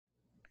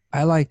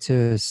I like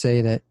to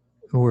say that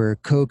we're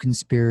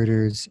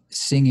co-conspirators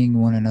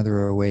singing one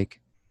another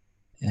awake.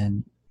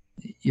 And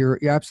you're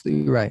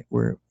absolutely right.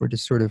 We're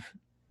just sort of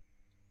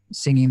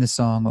singing the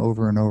song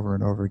over and over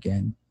and over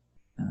again.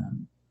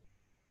 Um,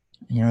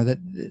 that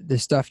the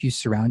stuff you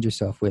surround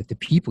yourself with, the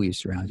people you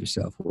surround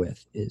yourself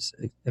with, is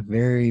a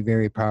very,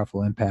 very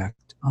powerful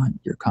impact on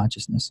your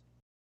consciousness.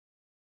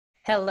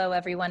 Hello,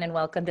 everyone, and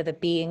welcome to the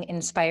Being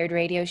Inspired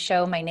Radio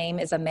Show. My name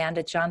is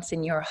Amanda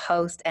Johnson, your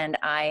host, and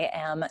I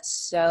am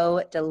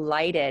so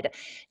delighted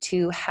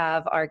to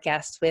have our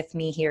guest with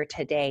me here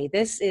today.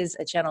 This is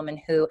a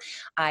gentleman who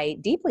I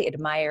deeply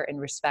admire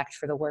and respect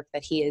for the work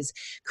that he is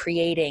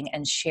creating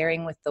and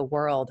sharing with the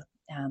world.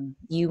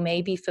 You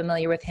may be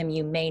familiar with him,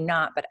 you may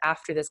not, but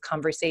after this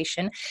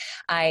conversation,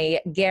 I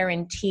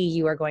guarantee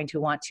you are going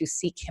to want to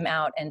seek him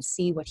out and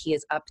see what he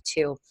is up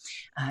to.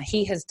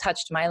 He has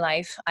touched my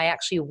life. I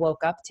actually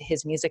woke up to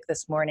his music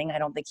this morning. I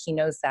don't think he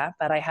knows that,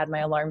 but I had my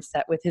alarm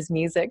set with his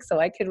music so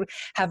I could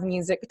have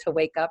music to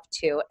wake up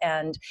to.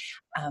 And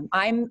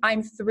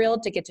I'm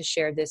thrilled to get to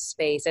share this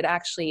space. It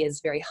actually is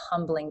very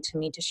humbling to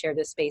me to share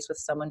this space with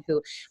someone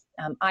who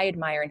I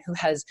admire and who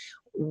has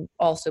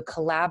also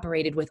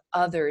collaborated with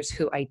others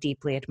who I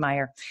deeply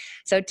admire.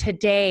 So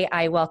today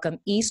I welcome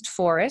East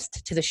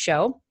Forest to the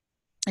show.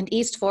 And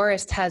East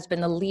Forest has been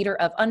the leader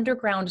of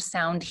underground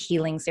sound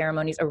healing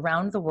ceremonies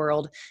around the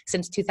world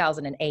since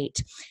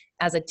 2008.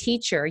 As a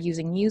teacher,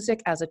 using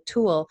music as a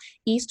tool,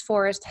 East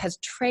Forest has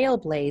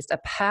trailblazed a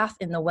path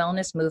in the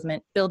wellness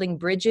movement, building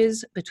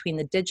bridges between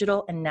the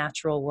digital and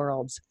natural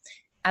worlds.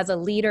 As a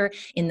leader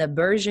in the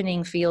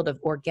burgeoning field of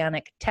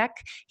organic tech,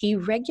 he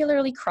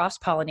regularly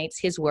cross-pollinates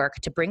his work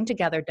to bring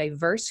together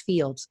diverse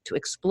fields to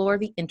explore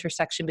the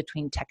intersection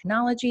between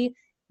technology,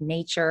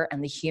 nature,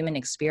 and the human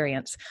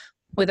experience.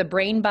 With a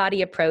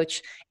brain-body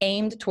approach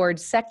aimed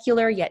towards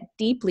secular yet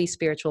deeply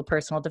spiritual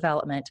personal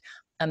development,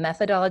 a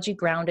methodology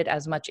grounded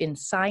as much in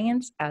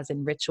science as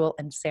in ritual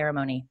and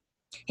ceremony.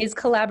 His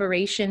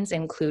collaborations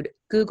include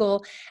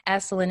Google,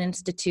 Esalen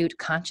Institute,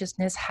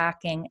 Consciousness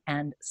Hacking,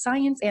 and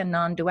Science and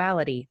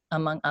Non-Duality,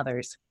 among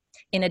others.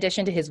 In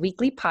addition to his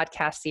weekly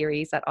podcast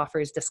series that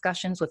offers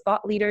discussions with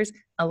thought leaders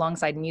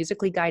alongside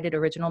musically guided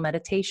original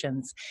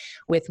meditations,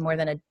 with more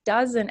than a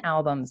dozen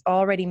albums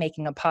already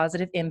making a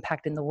positive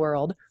impact in the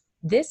world,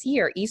 this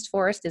year, East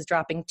Forest is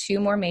dropping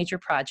 2 more major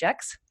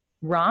projects,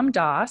 Ram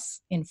Dass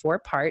in 4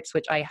 parts,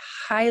 which I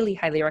highly,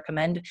 highly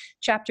recommend.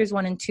 Chapters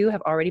 1 and 2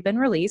 have already been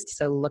released,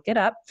 so look it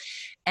up.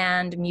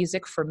 And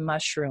Music for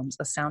Mushrooms,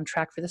 a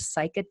soundtrack for the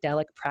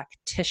psychedelic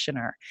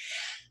practitioner.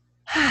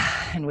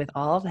 And with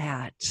all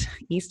that,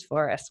 East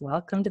Forest,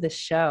 welcome to the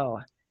show.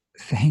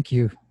 Thank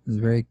you. It was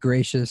a very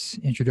gracious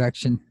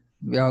introduction.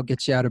 We all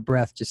get you out of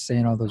breath just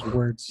saying all those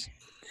words.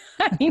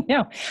 I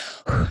know.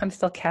 I'm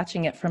still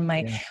catching it from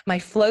my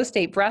flow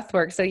state breath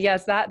work. So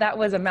yes, that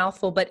was a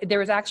mouthful, but there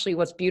was actually,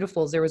 what's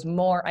beautiful is there was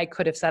more I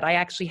could have said. I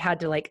actually had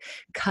to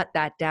cut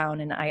that down,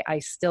 and I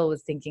still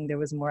was thinking there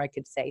was more I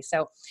could say.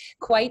 So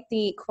quite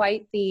the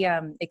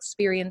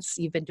experience.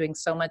 You've been doing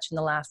so much in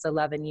the last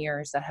 11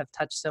 years that have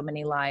touched so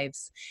many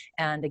lives.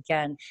 And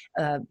again,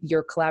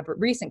 your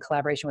recent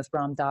collaboration with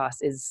Ram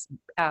Dass is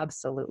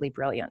absolutely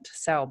brilliant.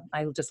 So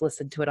I just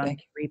listened to it on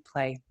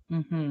replay.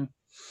 Mm-hmm.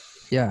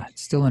 Yeah,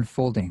 it's still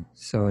unfolding.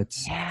 So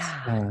it's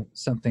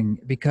something,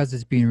 because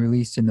it's being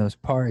released in those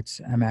parts,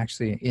 I'm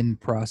actually in the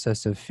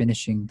process of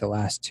finishing the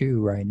last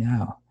 2 right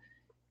now.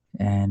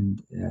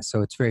 And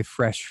so it's very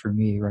fresh for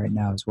me right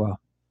now as well.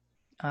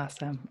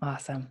 Awesome.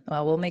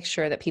 Well, we'll make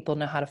sure that people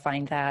know how to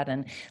find that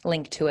and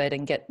link to it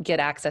and get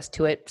access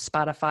to it,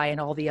 Spotify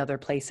and all the other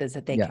places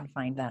that they can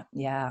find that.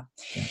 Yeah.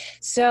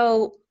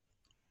 So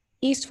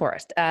East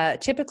Forest,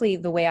 typically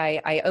the way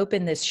I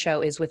open this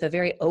show is with a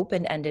very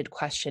open-ended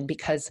question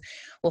because,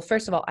 well,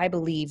 first of all, I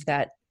believe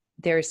that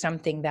there is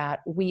something that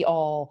we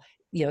all,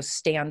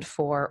 stand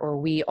for, or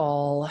we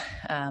all,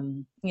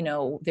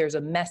 there's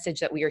a message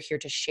that we are here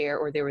to share,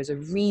 or there is a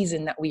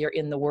reason that we are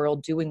in the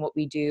world doing what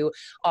we do,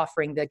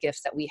 offering the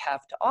gifts that we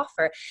have to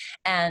offer.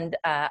 And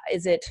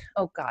is it,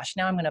 oh gosh,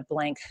 now I'm going to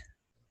blank.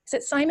 Is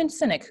it Simon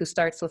Sinek who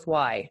starts with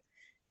why?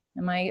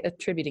 Am I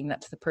attributing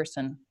that to the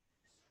person?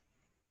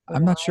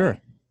 I'm not sure.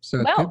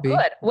 So it could be.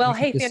 Good. Well,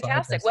 hey,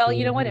 fantastic. Well,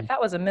 you know what? If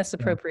that was a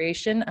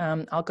misappropriation,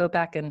 I'll go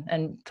back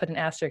and put an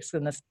asterisk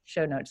in the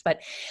show notes. But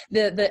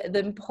the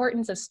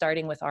importance of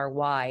starting with our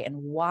why and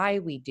why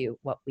we do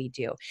what we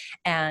do.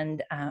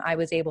 And I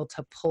was able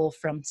to pull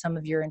from some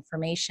of your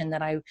information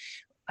that I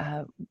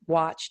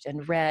watched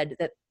and read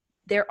that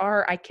there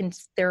are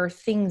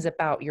things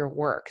about your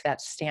work that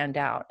stand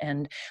out.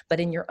 But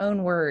in your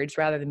own words,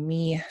 rather than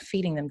me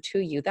feeding them to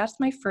you, that's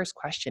my first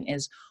question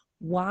is,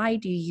 why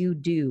do you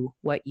do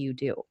what you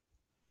do?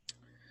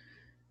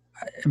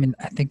 I mean,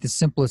 I think the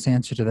simplest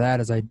answer to that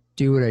is I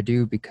do what I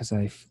do because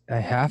I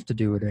have to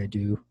do what I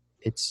do.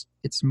 It's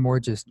more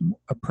just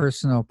a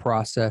personal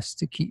process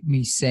to keep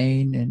me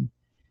sane and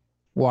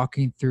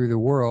walking through the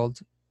world.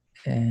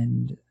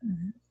 And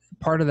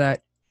part of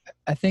that,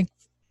 I think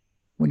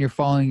when you're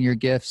following your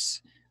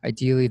gifts,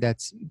 ideally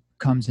that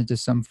comes into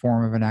some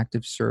form of an act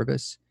of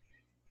service.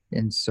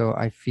 And so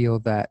I feel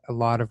that a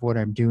lot of what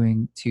I'm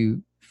doing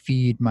to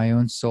feed my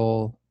own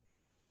soul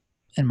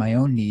and my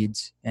own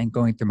needs and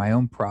going through my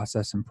own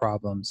process and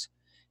problems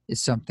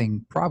is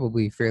something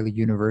probably fairly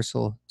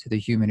universal to the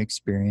human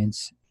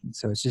experience. And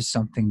so it's just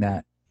something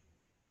that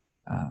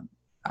um,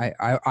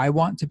 I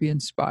want to be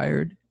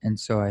inspired. And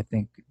so I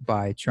think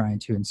by trying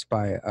to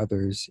inspire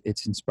others,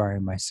 it's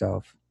inspiring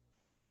myself.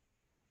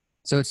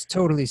 So it's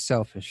totally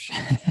selfish.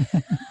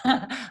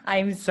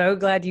 I'm so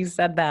glad you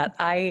said that.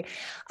 I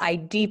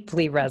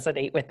deeply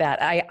resonate with that.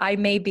 I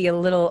may be a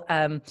little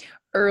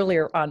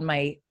earlier on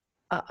my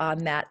on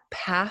that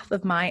path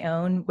of my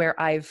own where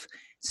I've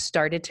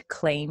started to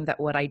claim that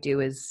what I do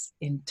is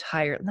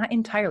not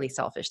entirely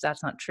selfish.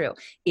 That's not true.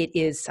 It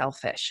is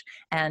selfish.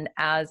 And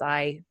as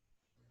I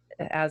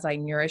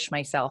nourish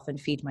myself and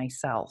feed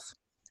myself,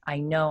 I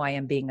know I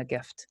am being a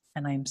gift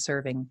and I am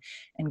serving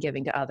and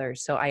giving to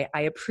others. So I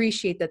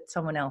appreciate that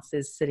someone else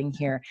is sitting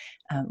here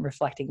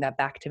reflecting that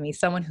back to me.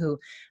 Someone who,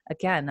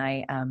 again,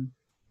 I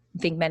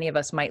think many of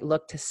us might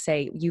look to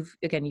say, you've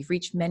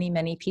reached many,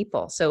 many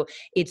people. So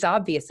it's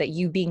obvious that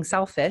you being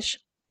selfish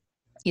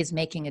is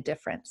making a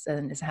difference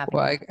and is having.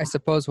 Well, I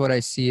suppose what I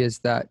see is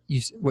that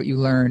what you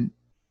learn,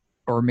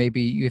 or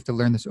maybe you have to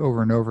learn this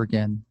over and over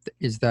again,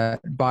 is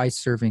that by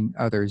serving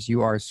others,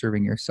 you are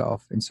serving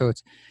yourself. And so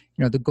it's,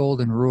 the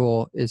golden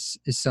rule is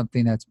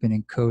something that's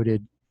been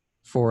encoded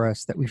for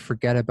us that we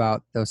forget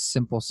about those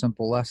simple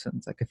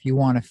lessons. Like if you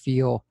want to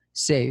feel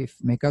safe,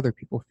 make other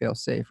people feel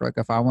safe. Or like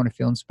if I want to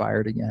feel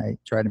inspired again, I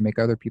try to make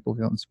other people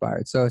feel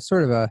inspired. So it's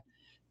sort of a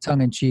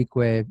tongue-in-cheek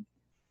way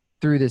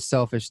through this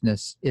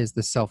selfishness is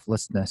the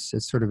selflessness.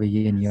 It's sort of a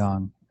yin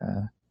yang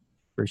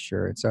for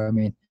sure. And so,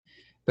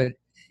 but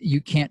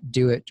you can't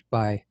do it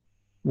by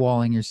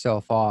walling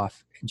yourself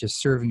off and just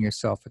serving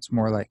yourself. It's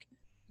more like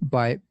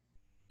by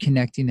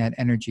connecting that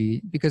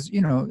energy, because,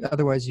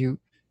 otherwise you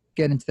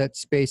get into that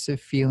space of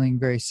feeling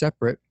very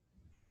separate,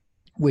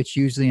 which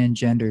usually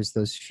engenders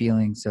those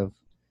feelings of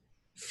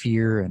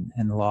fear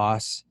and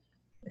loss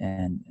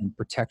and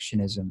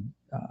protectionism.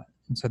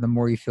 And so the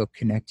more you feel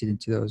connected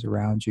into those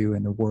around you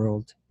and the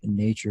world and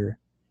nature,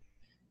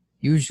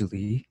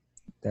 usually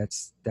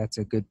that's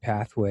a good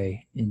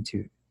pathway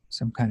into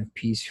some kind of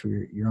peace for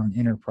your own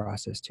inner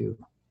process too.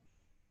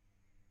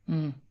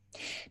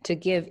 To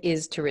give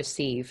is to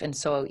receive. And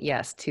so,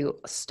 yes, to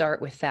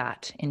start with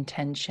that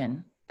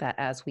intention that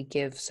as we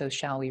give, so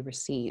shall we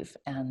receive.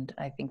 And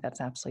I think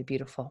that's absolutely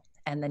beautiful.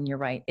 And then you're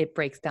right, it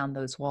breaks down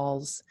those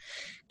walls,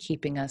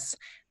 keeping us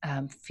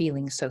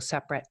feeling so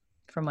separate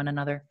from one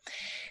another.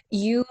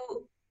 You've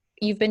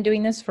been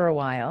doing this for a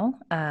while.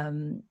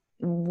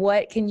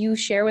 What can you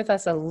share with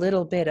us a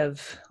little bit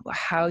of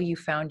how you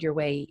found your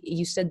way?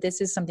 You said this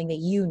is something that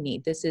you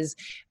need. This is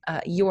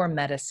your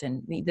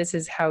medicine. This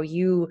is how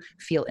you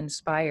feel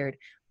inspired.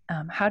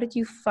 How did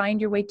you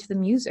find your way to the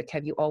music?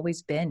 Have you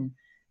always been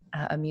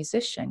a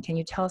musician? Can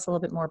you tell us a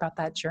little bit more about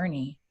that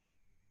journey?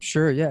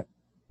 Sure, yeah.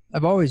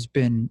 I've always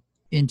been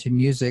into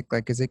music.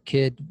 Like as a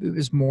kid, it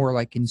was more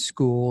like in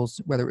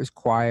schools, whether it was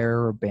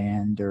choir or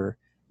band or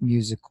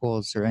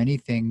musicals or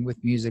anything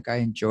with music, I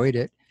enjoyed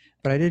it.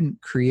 But I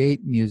didn't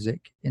create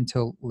music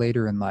until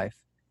later in life.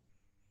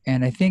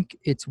 And I think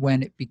it's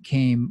when it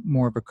became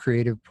more of a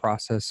creative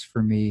process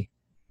for me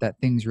that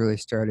things really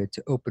started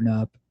to open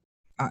up.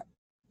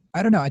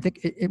 I don't know. I think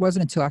it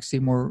wasn't until actually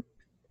more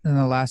in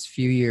the last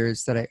few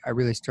years that I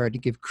really started to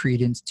give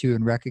credence to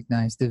and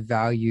recognize the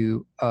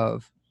value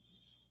of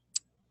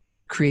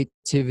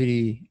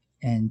creativity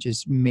and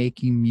just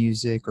making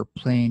music or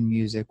playing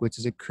music, which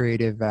is a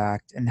creative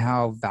act, and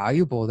how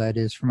valuable that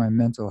is for my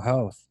mental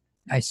health.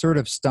 I sort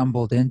of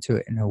stumbled into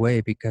it in a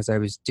way because I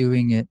was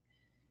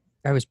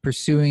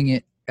pursuing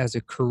it as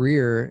a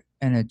career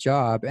and a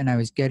job, and I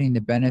was getting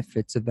the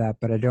benefits of that,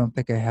 but I don't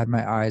think I had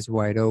my eyes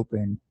wide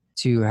open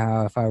to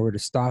how if I were to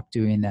stop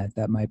doing that,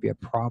 that might be a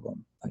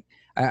problem. Like,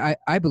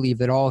 I believe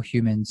that all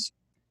humans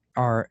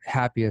are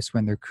happiest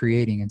when they're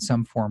creating in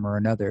some form or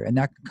another, and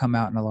that can come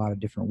out in a lot of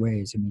different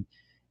ways.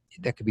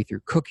 That could be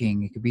through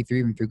cooking. It could be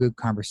even through good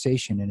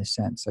conversation, in a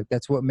sense. Like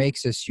that's what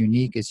makes us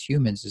unique as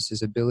humans, is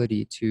this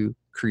ability to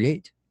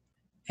create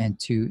and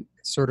to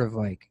sort of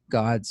like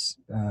God's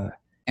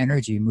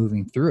energy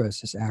moving through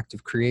us, this act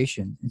of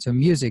creation. And so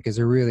music is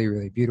a really,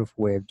 really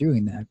beautiful way of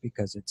doing that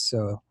because it's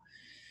so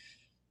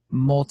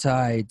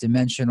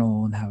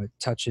multi-dimensional and how it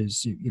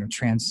touches,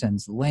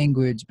 transcends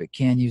language, but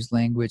can use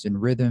language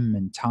and rhythm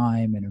and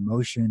time and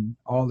emotion.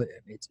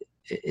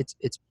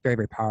 It's very,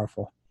 very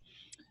powerful.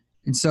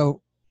 And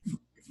so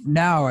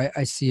now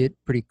I see it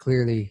pretty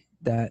clearly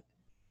that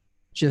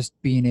just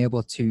being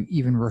able to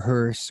even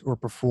rehearse or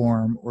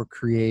perform or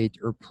create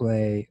or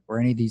play or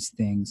any of these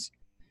things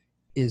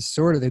is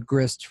sort of the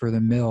grist for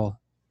the mill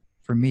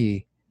for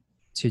me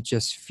to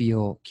just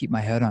keep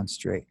my head on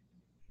straight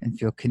and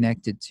feel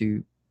connected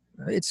to.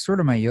 It's sort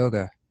of my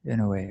yoga in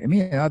a way.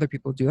 Other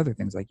people do other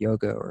things like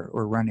yoga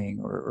or running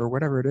or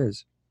whatever it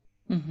is.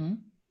 Mm-hmm.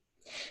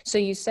 So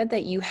you said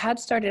that you had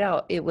started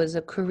out, it was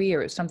a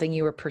career, it was something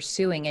you were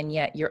pursuing, and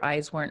yet your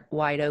eyes weren't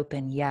wide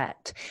open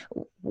yet.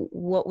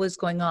 What was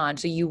going on?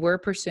 So you were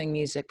pursuing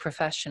music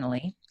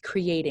professionally,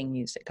 creating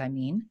music, I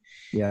mean,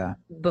 Yeah.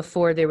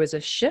 before there was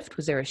a shift.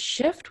 Was there a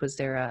shift? Was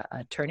there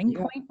a turning Yeah.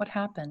 point? What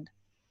happened?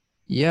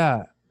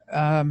 Yeah.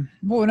 Well,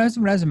 when I was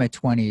in my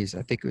 20s,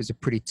 I think it was a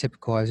pretty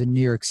typical. I was in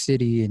New York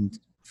City and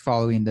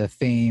following the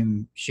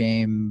fame,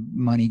 shame,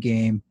 money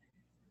game,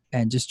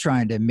 and just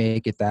trying to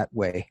make it that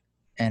way.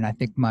 And I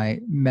think my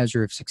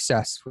measure of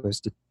success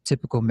was the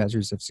typical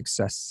measures of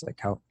success,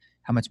 like how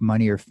much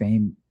money or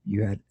fame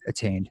you had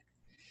attained.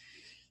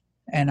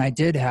 And I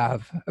did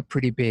have a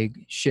pretty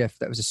big shift.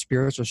 That was a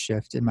spiritual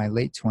shift in my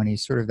late 20s,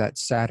 sort of that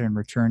Saturn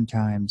return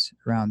times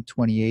around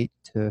 28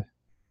 to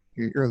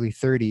your early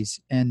 30s.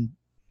 And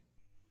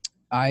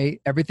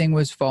everything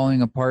was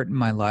falling apart in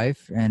my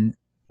life and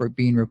were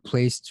being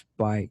replaced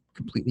by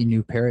completely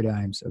new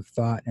paradigms of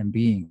thought and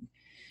being,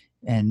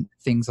 and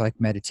things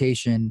like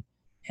meditation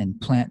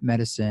and plant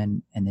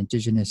medicine and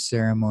indigenous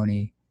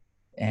ceremony,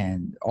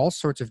 and all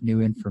sorts of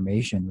new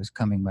information was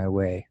coming my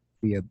way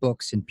via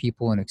books and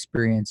people and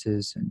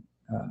experiences. And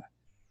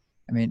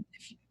I mean,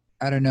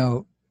 I don't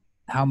know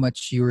how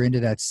much you were into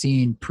that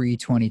scene pre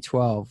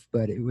 2012,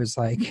 but it was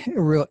like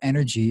a real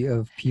energy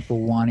of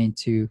people wanting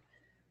to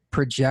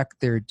project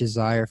their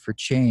desire for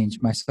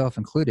change, myself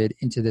included,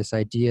 into this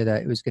idea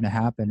that it was going to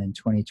happen in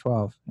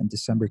 2012 and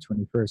December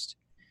 21st.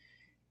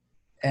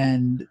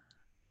 And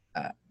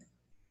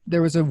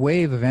there was a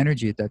wave of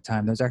energy at that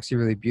time that was actually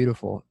really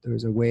beautiful. There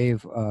was a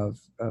wave of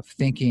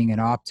thinking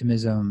and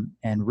optimism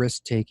and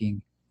risk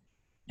taking.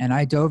 And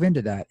I dove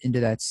into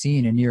that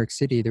scene in New York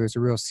City. There was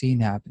a real scene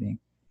happening.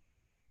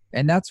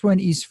 And that's when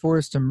East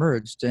Forest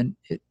emerged. And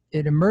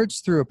it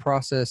emerged through a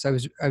process. I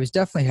was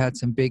definitely had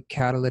some big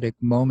catalytic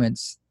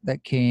moments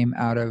that came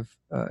out of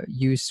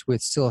use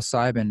with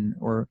psilocybin,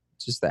 or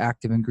just the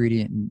active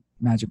ingredient in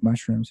magic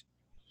mushrooms.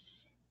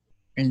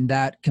 And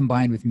that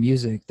combined with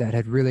music that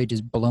had really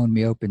just blown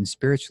me open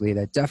spiritually,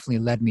 that definitely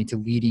led me to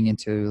leading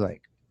into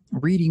like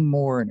reading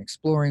more and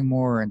exploring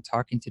more and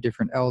talking to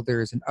different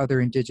elders and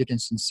other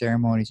indigenous and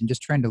ceremonies and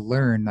just trying to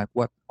learn like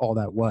what all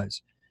that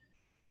was.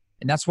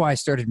 And that's why I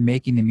started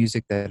making the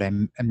music that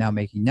I'm now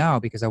making now,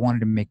 because I wanted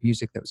to make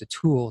music that was a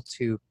tool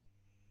to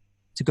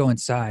go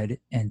inside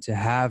and to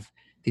have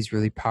these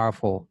really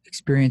powerful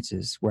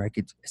experiences where I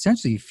could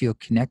essentially feel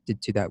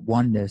connected to that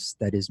oneness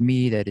that is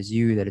me, that is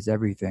you, that is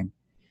everything,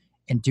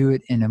 and do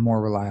it in a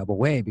more reliable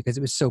way, because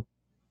it was so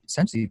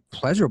essentially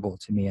pleasurable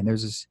to me. And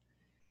there's this,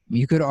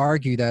 you could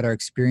argue that our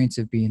experience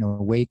of being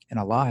awake and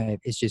alive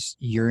is just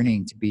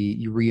yearning to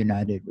be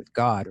reunited with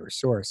God or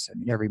source. I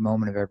mean, every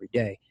moment of every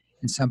day.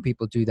 And some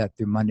people do that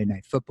through Monday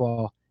Night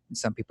Football, and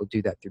some people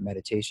do that through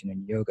meditation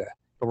and yoga,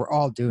 but we're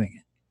all doing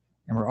it.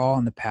 And we're all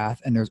on the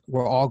path, and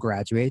we're all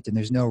graduate, and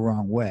there's no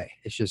wrong way.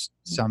 It's just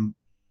some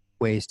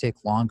ways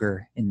take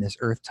longer in this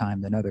earth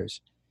time than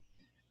others.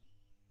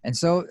 And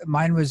so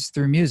mine was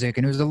through music,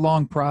 and it was a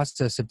long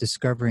process of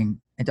discovering,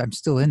 and I'm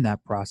still in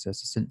that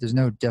process. There's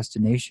no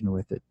destination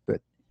with it,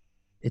 but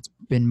it's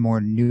been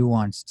more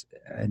nuanced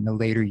in the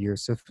later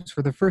years. So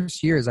for the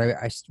first years,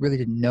 I really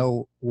didn't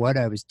know what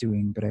I was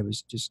doing, but I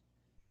was just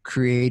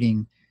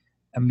creating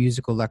a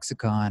musical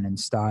lexicon and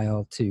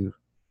style to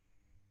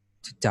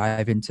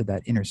dive into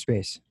that inner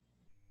space.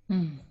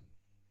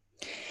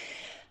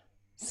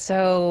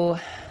 So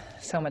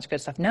much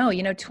good stuff. No,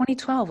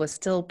 2012 was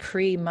still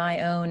pre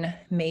my own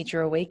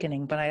major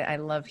awakening, but I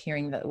love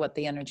hearing what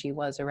the energy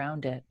was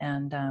around it.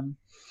 And,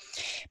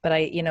 but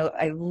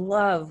I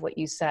love what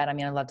you said. I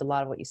mean, I loved a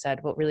lot of what you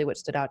said, but really what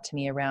stood out to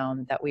me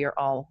around that we're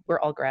all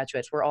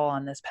graduates. We're all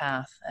on this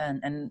path,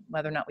 and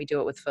whether or not we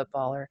do it with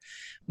football or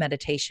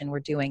meditation,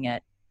 we're doing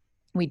it.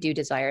 We do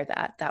desire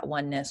that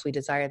oneness. We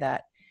desire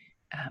that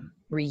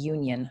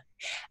reunion.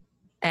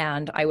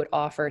 And I would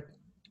offer,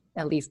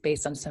 at least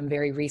based on some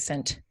very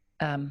recent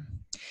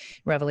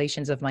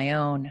revelations of my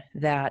own,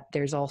 that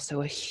there's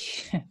also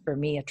for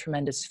me a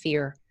tremendous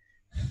fear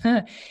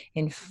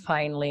in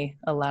finally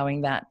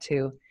allowing that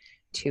to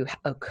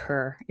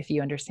occur, if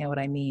you understand what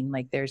I mean.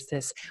 Like there's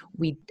this,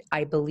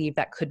 I believe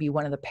that could be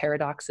one of the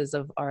paradoxes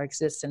of our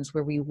existence,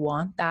 where we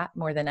want that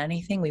more than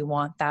anything. We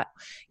want that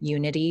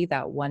unity,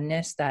 that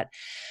oneness, that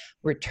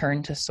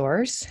return to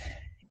source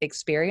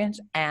experience.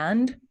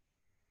 And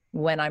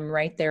when I'm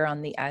right there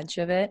on the edge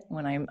of it,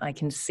 when I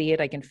can see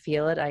it, I can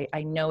feel it,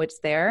 I know it's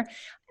there.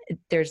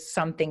 There's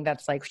something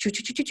that's like,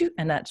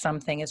 and that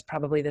something is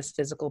probably this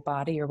physical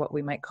body, or what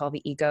we might call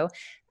the ego.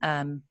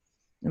 At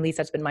least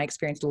that's been my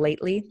experience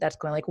lately. That's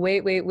going like,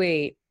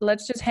 wait.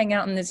 Let's just hang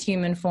out in this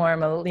human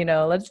form.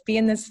 Let's be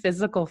in this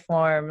physical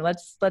form.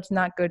 Let's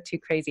not go too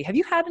crazy. Have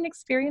you had an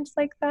experience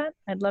like that?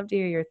 I'd love to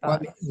hear your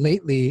thoughts. Well,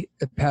 lately,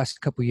 the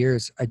past couple of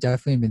years, I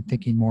definitely been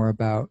thinking more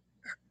about,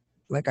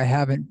 like, I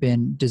haven't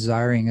been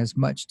desiring as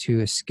much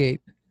to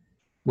escape,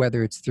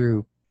 whether it's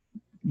through,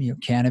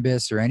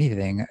 cannabis or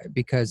anything,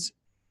 because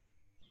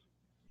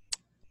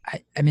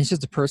I mean, it's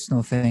just a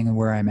personal thing and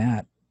where I'm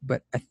at.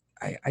 But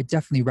I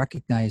definitely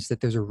recognize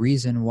that there's a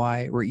reason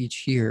why we're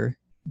each here,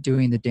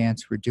 doing the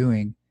dance we're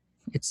doing,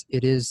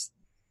 it is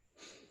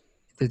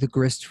the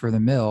grist for the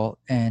mill,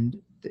 and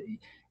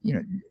you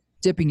know,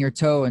 dipping your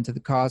toe into the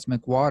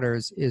cosmic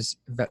waters is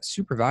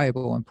super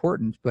valuable,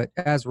 important. But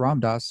as Ram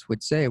Dass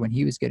would say, when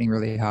he was getting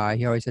really high,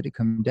 he always had to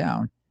come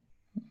down.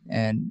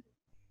 And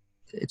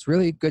it's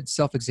really good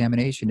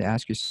self-examination to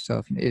ask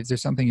yourself, is there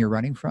something you're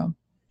running from?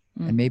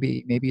 And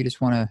maybe you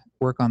just want to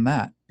work on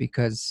that,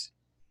 because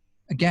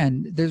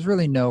again, there's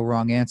really no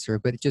wrong answer,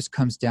 but it just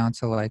comes down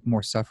to like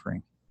more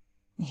suffering.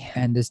 Yeah.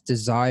 And this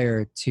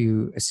desire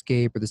to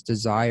escape, or this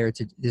desire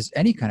to, this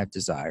any kind of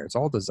desire, it's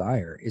all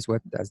desire, is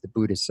what, as the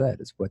Buddha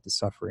said, is what the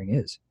suffering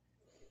is.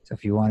 So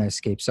if you want to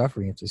escape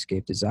suffering, you have to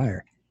escape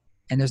desire.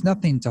 And there's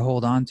nothing to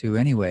hold on to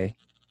anyway.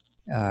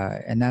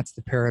 And that's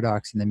the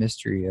paradox and the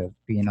mystery of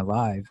being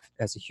alive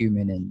as a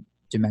human in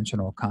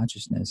dimensional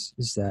consciousness,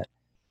 is that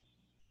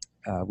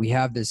we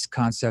have this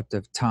concept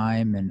of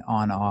time and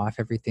on-off.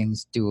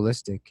 Everything's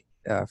dualistic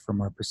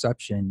from our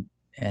perception.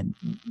 And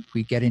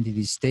we get into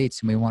these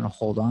states and we want to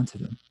hold on to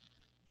them.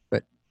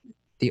 But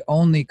the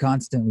only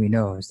constant we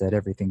know is that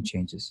everything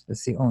changes.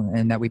 That's the only,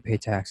 and that we pay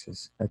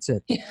taxes. That's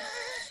it. Yeah.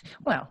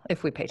 Well,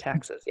 if we pay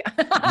taxes, yeah.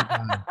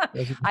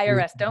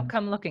 IRS, don't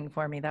come looking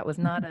for me. That was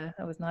not an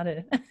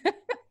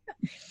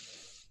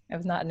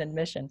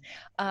admission.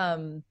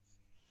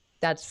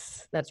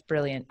 That's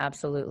brilliant.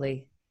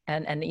 Absolutely.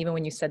 And even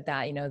when you said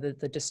that,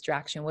 the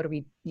distraction, what are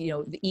we,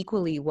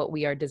 equally what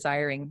we are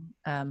desiring,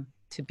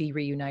 to be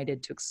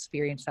reunited, to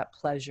experience that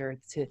pleasure,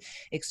 to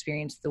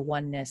experience the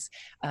oneness,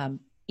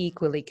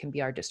 equally can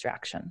be our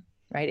distraction,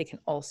 right? It can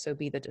also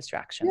be the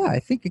distraction. Yeah, I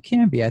think it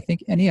can be. I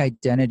think any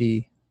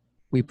identity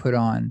we put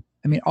on,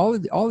 I mean, all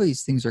of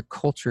these things are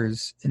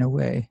cultures in a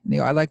way.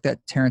 I like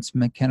that Terence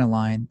McKenna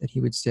line that he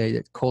would say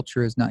that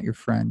culture is not your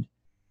friend.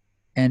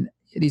 And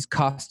these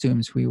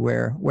costumes we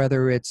wear,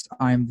 whether it's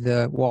I'm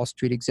the Wall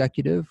Street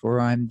executive, or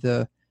I'm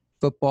the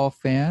football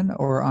fan,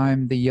 or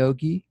I'm the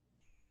yogi,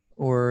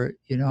 or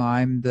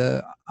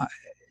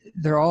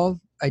they're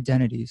all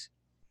identities.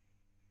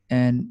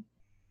 And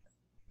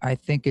I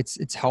think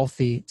it's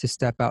healthy to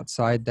step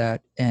outside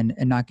that and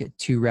not get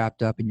too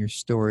wrapped up in your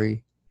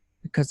story,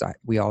 because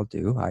we all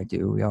do. I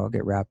do. We all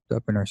get wrapped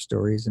up in our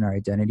stories and our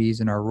identities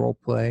and our role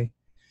play.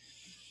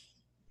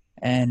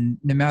 And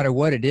no matter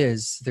what it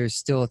is,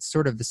 it's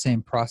sort of the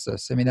same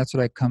process. I mean, that's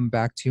what I come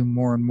back to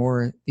more and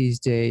more these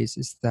days,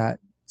 is that,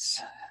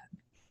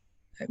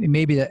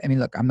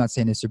 look, I'm not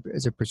saying this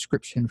as a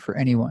prescription for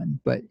anyone,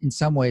 but in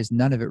some ways,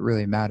 none of it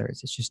really matters.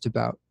 It's just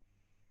about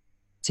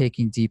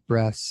taking deep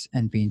breaths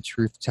and being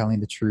telling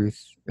the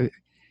truth.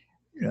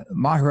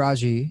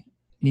 Maharaji,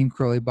 Neem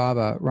Karoli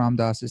Baba, Ram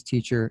Dass's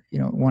teacher,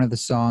 one of the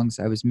songs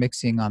I was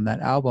mixing on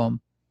that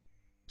album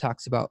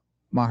talks about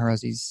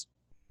Maharaji's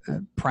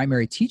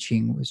primary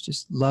teaching was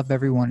just love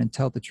everyone and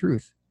tell the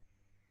truth.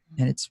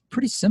 And it's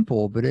pretty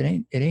simple, but it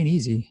ain't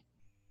easy.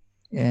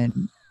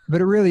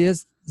 But it really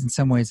is in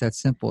some ways that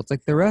simple. It's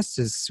like the rest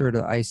is sort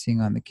of icing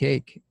on the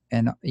cake.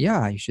 And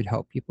yeah, you should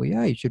help people.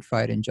 Yeah, you should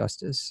fight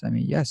injustice. I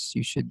mean, yes,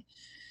 you should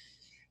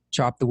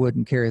chop the wood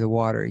and carry the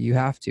water. You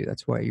have to.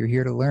 That's why you're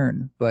here to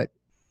learn. But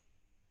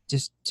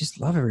just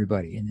love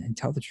everybody and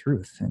tell the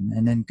truth.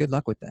 And then good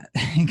luck with that.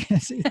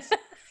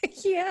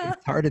 Yeah.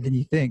 It's harder than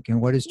you think.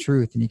 And what is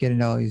truth? And you get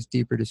into all these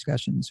deeper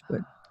discussions.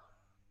 But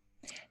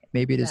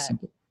maybe it is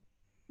simple.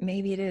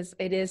 Maybe it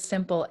is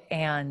simple.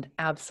 And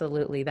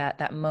absolutely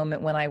that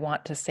moment when I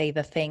want to say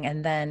the thing,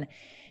 and then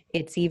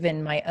it's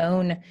even my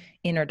own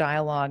inner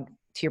dialogue,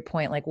 to your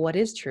point, like, what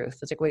is truth?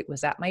 It's like, wait,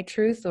 was that my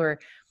truth? Or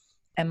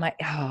am I,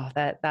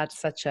 that's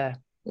such a,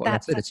 well,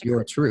 that's it. It's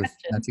your truth.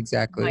 Question. That's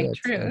exactly my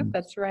truth.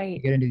 That's right.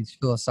 You get into these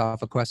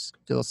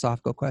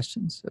philosophical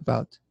questions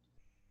about,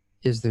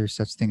 is there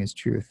such thing as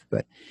truth?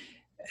 But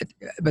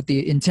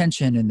the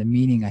intention and the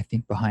meaning, I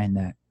think, behind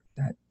that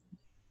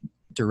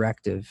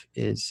directive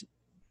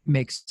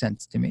makes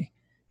sense to me.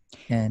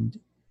 And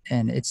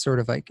it's sort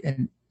of like,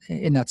 and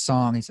in that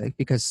song, he's like,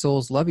 because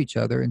souls love each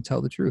other and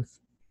tell the truth.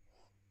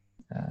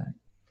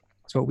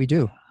 That's what we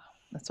do.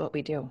 That's what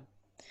we do.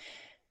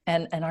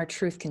 And our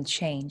truth can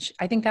change.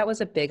 I think that was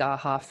a big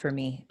aha for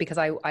me, because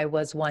I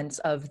was once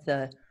of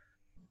the,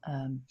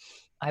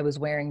 I was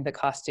wearing the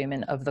costume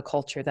and of the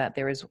culture that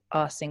there is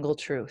a single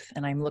truth,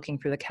 and I'm looking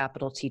for the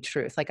capital T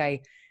truth. Like I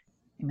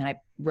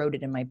wrote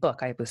it in my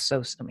book. I was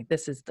like,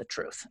 this is the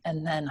truth.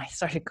 And then I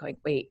started going,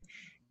 wait,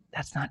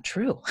 that's not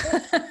true.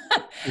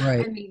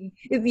 Right. I mean,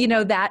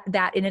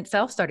 that in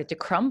itself started to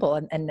crumble.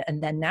 And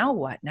then now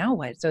what?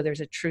 So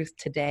there's a truth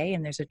today,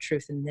 and there's a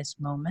truth in this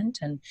moment.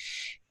 And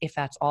if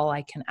that's all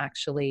I can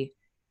actually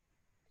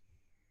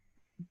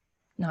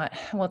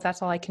if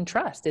that's all I can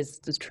trust is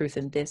the truth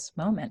in this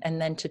moment. And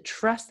then to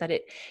trust that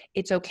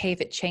it's okay if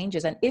it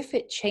changes. And if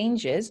it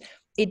changes,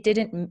 it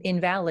didn't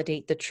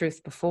invalidate the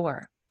truth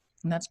before.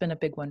 And that's been a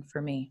big one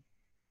for me.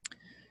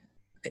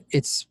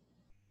 It's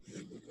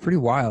pretty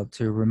wild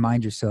to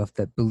remind yourself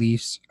that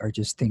beliefs are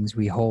just things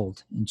we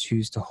hold and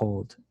choose to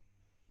hold.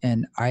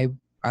 And I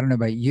don't know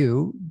about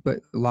you, but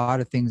a lot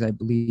of things I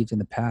believed in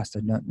the past,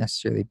 I don't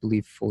necessarily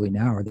believe fully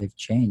now, or they've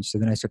changed. So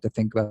then I start to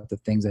think about the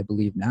things I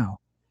believe now.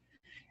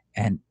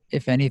 And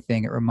if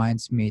anything, it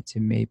reminds me to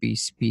maybe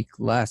speak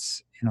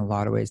less in a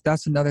lot of ways.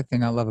 That's another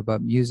thing I love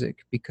about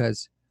music,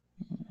 because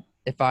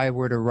if I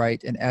were to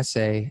write an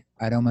essay,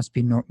 I'd almost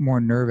be more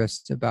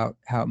nervous about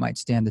how it might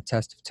stand the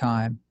test of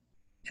time.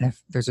 And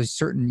if there's a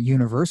certain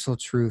universal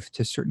truth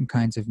to certain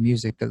kinds of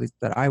music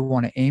that I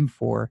want to aim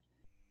for,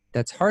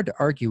 that's hard to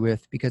argue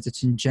with because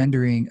it's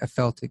engendering a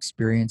felt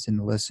experience in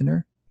the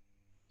listener.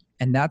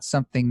 And that's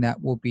something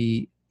that will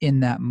be in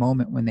that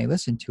moment when they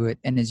listen to it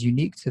and is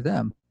unique to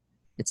them.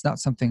 It's not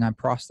something I'm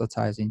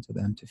proselytizing to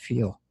them to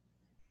feel.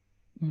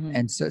 Mm-hmm.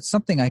 And so it's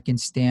something I can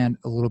stand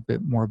a little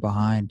bit more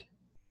behind.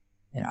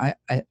 And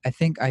I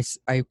think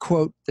I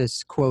quote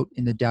this quote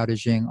in the Tao Te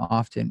Ching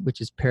often,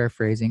 which is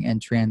paraphrasing and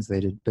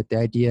translated, but the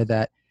idea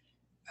that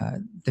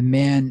the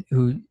man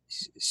who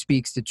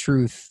speaks the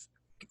truth,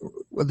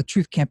 well, the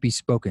truth can't be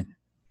spoken.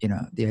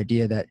 The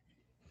idea that,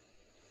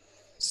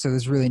 so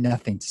there's really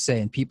nothing to say.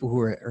 And people who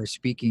are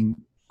speaking,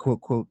 quote,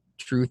 quote,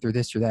 truth or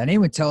this or that, and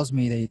anyone tells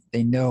me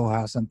they know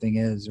how something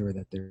is or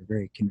that they're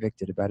very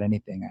convicted about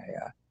anything,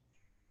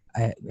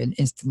 and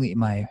instantly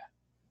my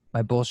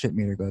bullshit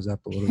meter goes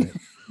up a little bit.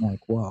 I'm like,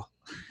 whoa,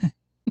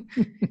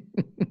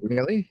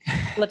 really?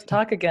 Let's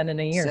talk again in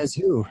a year. Says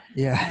who?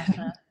 Yeah.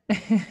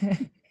 Uh-huh.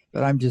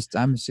 But I'm just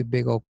a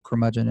big old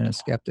curmudgeon and a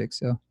skeptic.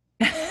 So.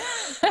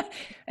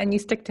 And you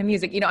stick to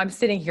music. I'm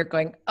sitting here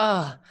going,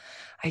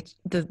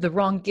 the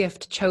wrong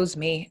gift chose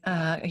me.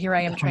 Here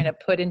I am trying to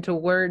put into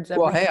words.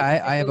 Well, hey,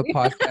 I have a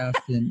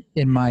podcast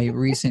in my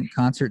recent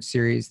concert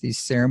series, these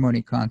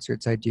ceremony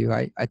concerts I do.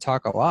 I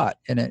talk a lot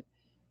in it,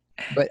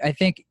 but I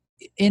think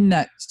in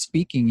that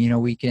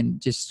speaking, we can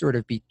just sort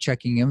of be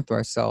checking in with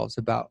ourselves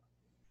about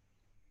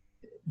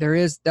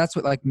that's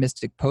what like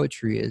mystic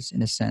poetry is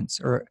in a sense,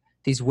 or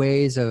these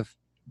ways of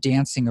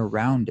dancing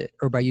around it,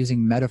 or by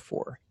using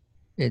metaphor.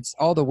 It's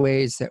all the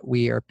ways that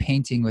we are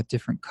painting with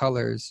different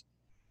colors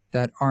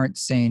that aren't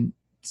saying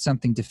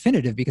something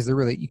definitive, because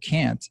you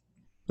can't,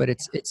 but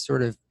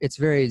it's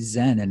very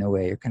Zen in a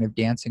way. You're kind of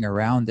dancing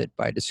around it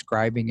by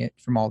describing it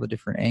from all the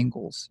different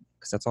angles,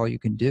 because that's all you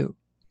can do.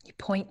 You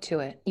point to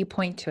it.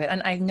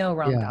 And I know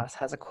Ram Dass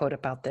has a quote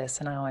about this,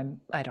 and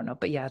I don't know,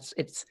 but yeah,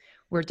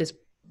 we're just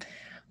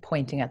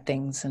pointing at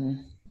things,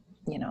 and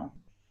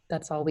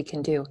that's all we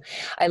can do.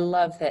 I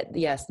love that.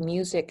 Yes.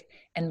 Music.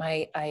 And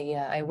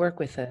I work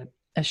with a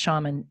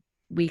shaman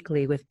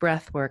weekly with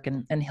breath work,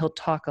 and he'll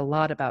talk a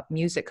lot about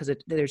music, because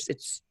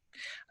it's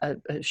a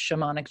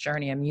shamanic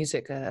journey, a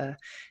music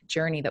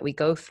journey that we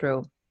go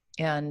through.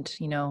 And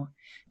he'll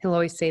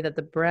always say that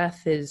the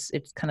breath it's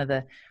kind of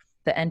the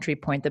entry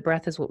point. The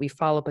breath is what we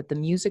follow, but the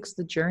music's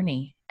the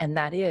journey. And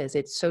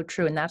it's so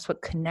true. And that's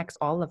what connects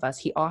all of us.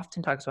 He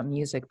often talks about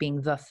music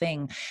being the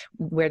thing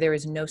where there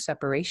is no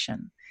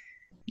separation.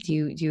 Do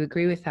you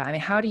agree with that? I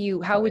mean,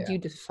 how would you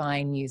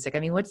define music? I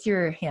mean, what's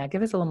give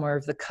us a little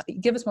more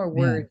give us more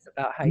words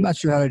about how. I'm not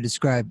sure how to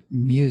describe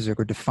music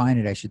or define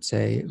it, I should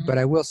say, but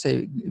I will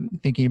say,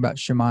 thinking about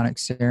shamanic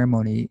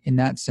ceremony in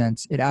that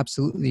sense, it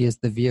absolutely is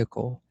the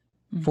vehicle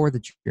for the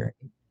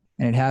journey.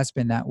 And it has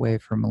been that way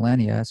for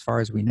millennia, as far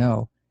as we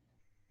know.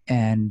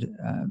 And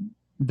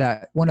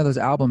that one of those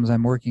albums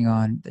I'm working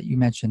on that you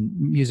mentioned,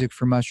 Music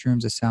for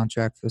Mushrooms, a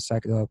soundtrack for the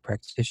psychedelic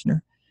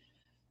practitioner,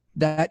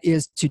 that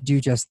is to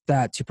do just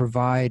that, to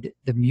provide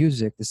the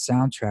music, the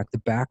soundtrack, the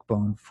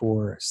backbone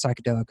for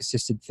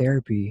psychedelic-assisted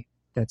therapy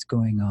that's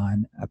going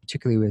on,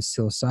 particularly with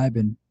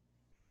psilocybin,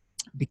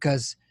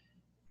 because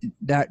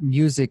that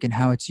music and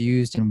how it's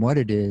used and what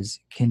it is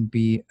can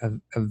be a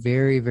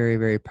very, very,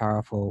 very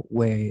powerful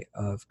way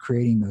of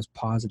creating those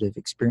positive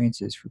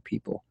experiences for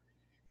people.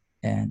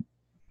 And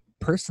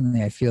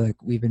personally, I feel like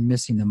we've been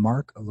missing the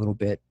mark a little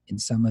bit in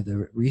some of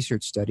the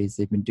research studies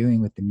they've been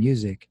doing with the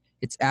music.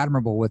 It's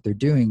admirable what they're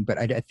doing, but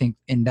I think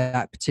in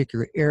that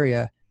particular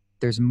area,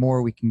 there's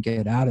more we can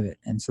get out of it.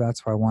 And so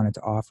that's why I wanted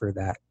to offer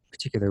that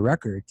particular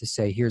record to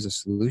say, here's a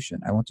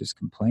solution. I won't just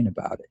complain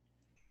about it.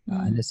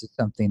 And this is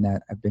something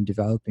that I've been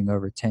developing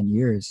over 10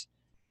 years,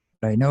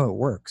 but I know it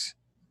works.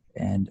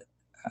 And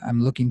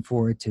I'm looking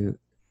forward to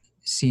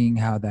seeing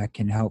how that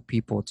can help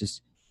people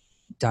just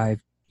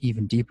dive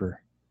even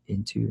deeper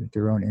into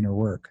their own inner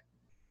work.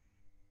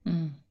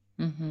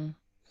 Mm-hmm.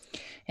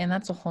 And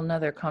that's a whole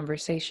nother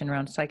conversation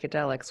around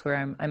psychedelics, where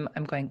I'm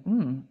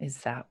going, is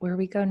that where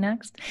we go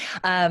next?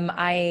 That's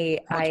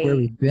where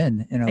we've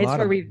been in a lot of. It's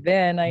where we've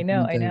been. I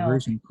know.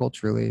 Diversion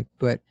culturally,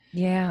 but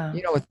yeah.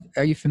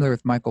 Are you familiar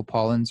with Michael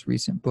Pollan's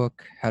recent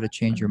book, How to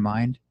Change Your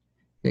Mind?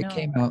 It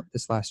came out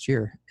this last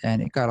year,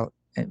 and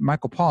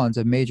Michael Pollan's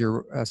a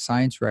major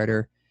science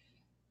writer,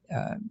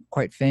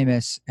 quite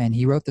famous, and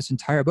he wrote this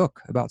entire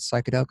book about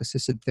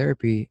psychedelic-assisted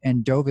therapy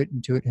and dove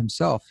into it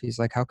himself. He's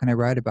like, how can I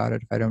write about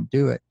it if I don't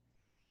do it?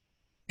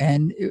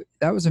 And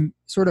that was a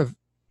sort of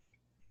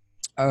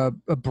a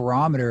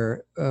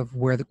barometer of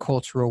where the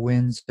cultural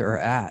winds are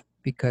at,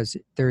 because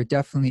there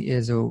definitely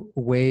is a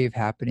wave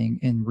happening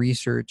in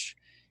research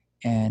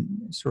and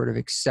sort of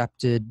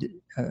accepted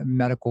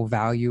medical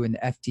value, and the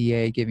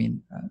FDA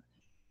giving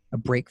a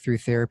breakthrough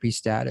therapy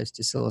status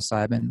to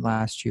psilocybin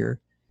last year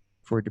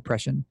for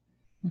depression.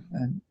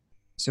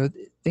 So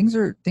things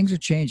are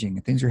changing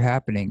and things are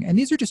happening. And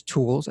these are just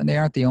tools, and they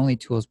aren't the only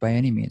tools by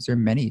any means. There are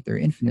many, there are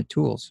infinite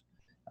tools.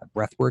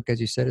 Breath work,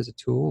 as you said, is a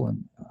tool,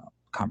 and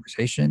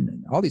conversation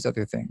and all these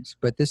other things.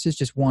 But this is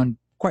just one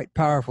quite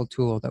powerful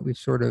tool that we've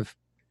sort of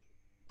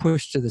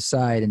pushed to the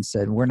side and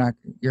said,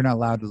 you're not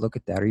allowed to look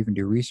at that or even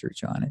do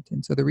research on it.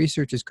 And so the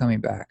research is coming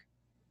back.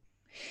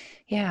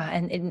 Yeah.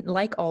 And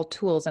like all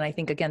tools, and I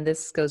think, again,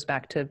 this goes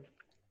back to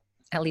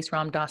at least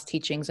Ram Dass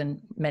teachings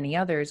and many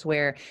others,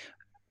 where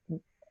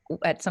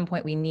at some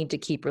point we need to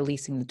keep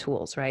releasing the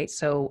tools, right?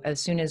 So as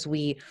soon as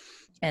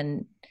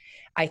and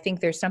I think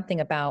there's something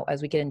about,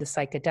 as we get into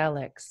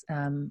psychedelics,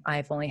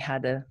 I've only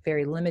had a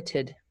very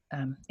limited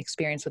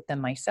experience with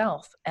them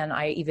myself. And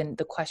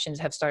the questions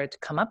have started to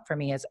come up for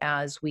me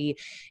as we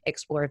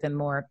explore them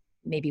more,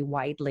 maybe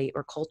widely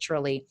or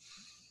culturally.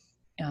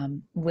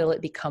 Will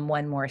it become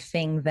one more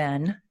thing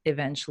then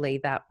eventually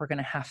that we're going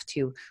to have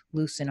to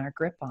loosen our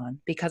grip on?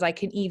 Because I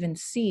can even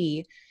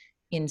see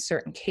in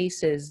certain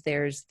cases,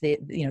 there's the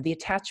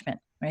attachment,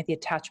 right? The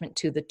attachment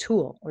to the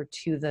tool or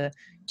to the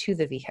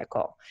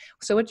vehicle.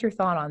 So what's your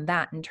thought on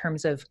that in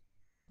terms of,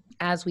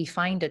 as we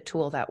find a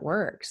tool that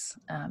works,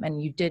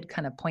 and you did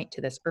kind of point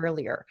to this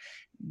earlier,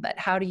 but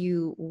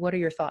what are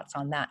your thoughts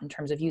on that in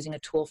terms of using a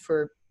tool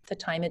for the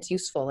time it's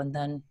useful and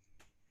then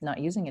not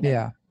using it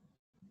anymore?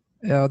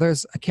 Yeah.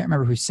 I can't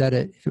remember who said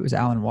it, if it was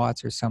Alan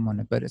Watts or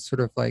someone, but it's sort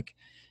of like,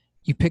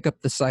 you pick up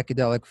the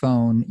psychedelic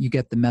phone, you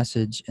get the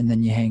message, and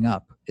then you hang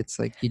up. It's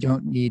like you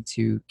don't need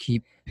to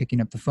keep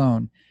picking up the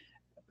phone.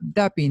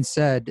 That being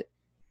said,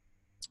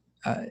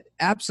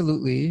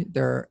 absolutely,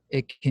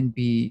 it can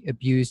be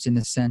abused in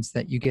the sense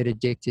that you get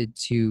addicted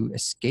to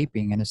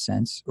escaping, in a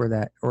sense,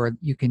 or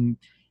you can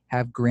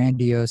have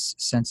grandiose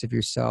sense of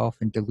yourself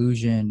and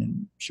delusion,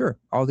 and sure,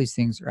 all these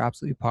things are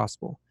absolutely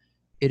possible.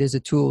 It is a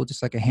tool,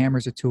 just like a hammer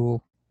is a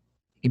tool.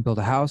 You can build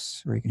a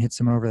house, or you can hit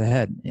someone over the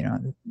head.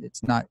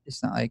 It's not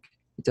like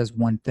it does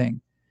one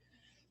thing.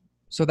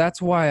 So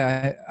that's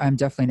why I'm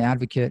definitely an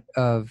advocate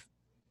of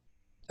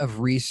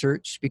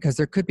research, because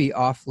there could be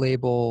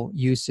off-label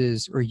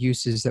uses or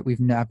uses that we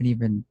haven't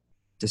even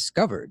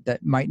discovered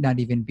that might not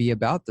even be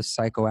about the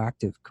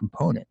psychoactive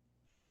component,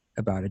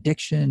 about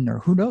addiction or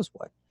who knows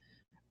what.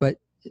 But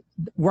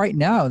right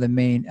now, the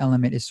main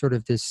element is sort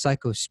of this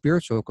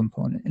psycho-spiritual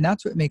component, and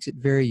that's what makes it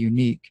very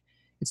unique.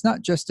 It's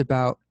not just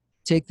about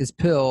take this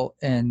pill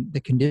and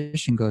the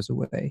condition goes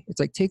away. It's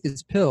like, take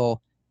this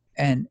pill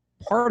and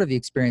part of the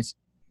experience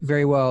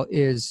very well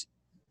is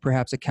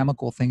perhaps a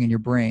chemical thing in your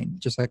brain,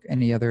 just like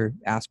any other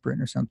aspirin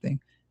or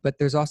something. But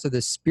there's also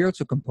this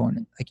spiritual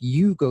component. Like,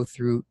 you go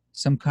through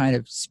some kind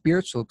of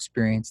spiritual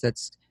experience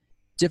that's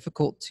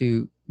difficult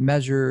to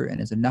measure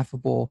and is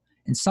ineffable.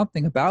 And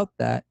something about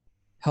that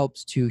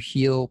helps to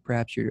heal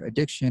perhaps your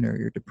addiction or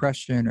your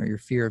depression or your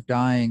fear of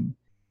dying.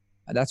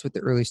 That's what the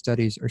early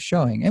studies are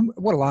showing, and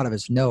what a lot of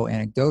us know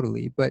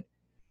anecdotally, but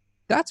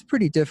that's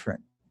pretty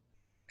different.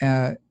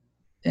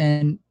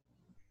 And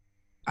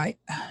I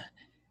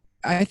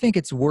think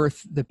it's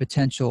worth the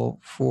potential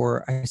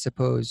for, I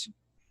suppose,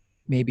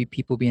 maybe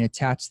people being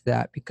attached to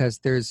that, because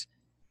there's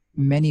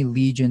many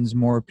legions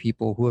more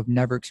people who have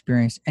never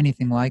experienced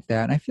anything like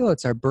that. And I feel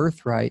it's our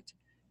birthright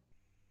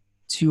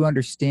to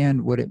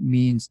understand what it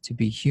means to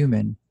be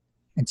human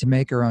and to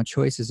make our own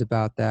choices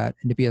about that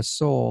and to be a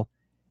soul.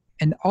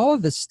 And all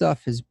of this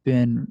stuff has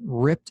been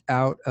ripped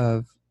out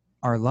of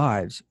our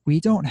lives. We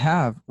don't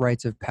have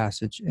rites of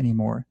passage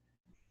anymore.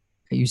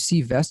 You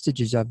see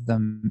vestiges of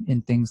them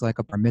in things like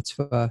a bar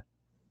mitzvah.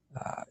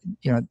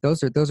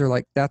 Those are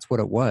like, that's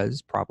what it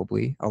was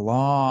probably a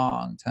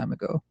long time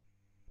ago.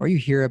 Or you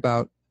hear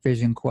about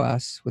vision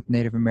quests with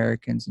Native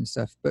Americans and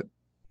stuff, but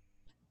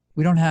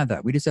we don't have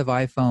that. We just have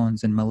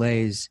iPhones and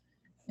Malays,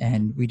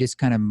 and we just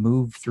kind of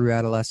move through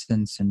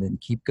adolescence and then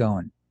keep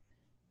going.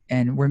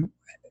 And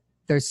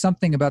there's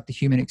something about the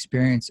human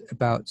experience,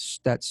 about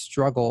that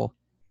struggle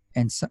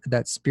and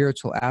that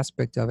spiritual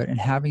aspect of it, and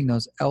having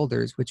those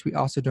elders, which we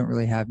also don't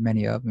really have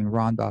many of. I mean,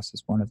 Ram Dass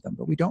is one of them,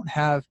 but we don't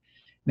have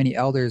many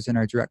elders in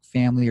our direct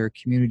family or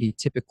community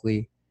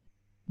typically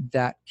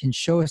that can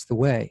show us the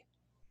way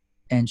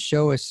and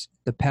show us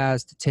the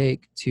paths to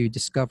take to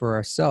discover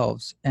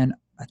ourselves. And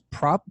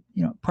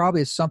probably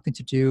has something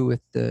to do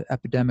with the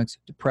epidemics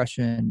of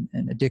depression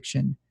and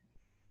addiction,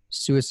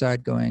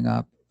 suicide going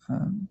up.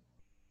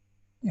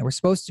 We're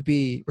supposed to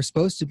be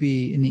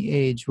in the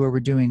age where we're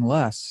doing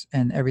less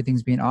and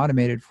everything's being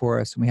automated for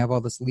us, and we have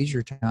all this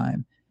leisure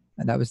time.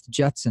 And that was the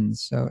Jetsons.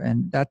 So,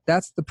 and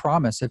that's the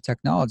promise of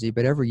technology.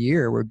 But every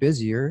year we're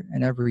busier,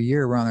 and every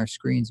year we're on our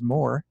screens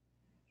more.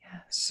 Yeah.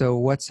 So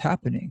what's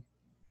happening,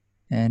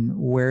 and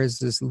where is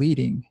this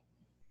leading?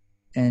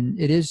 And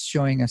it is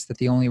showing us that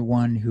the only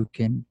one who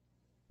can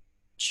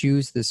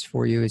choose this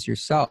for you is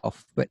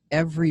yourself. But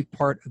every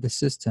part of the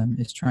system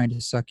is trying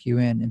to suck you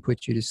in and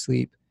put you to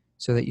sleep,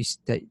 so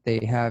that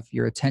they have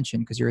your attention,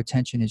 because your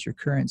attention is your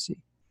currency.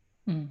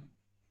 Mm.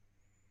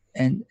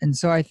 And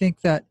so I think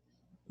that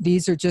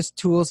these are just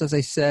tools, as I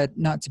said,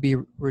 not to be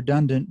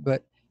redundant,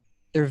 but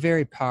they're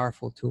very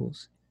powerful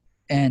tools.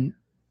 And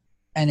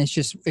And it's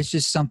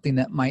just something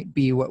that might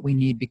be what we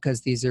need,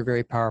 because these are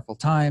very powerful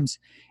times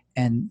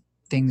and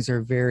things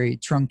are very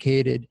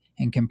truncated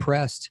and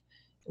compressed,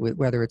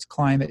 whether it's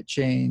climate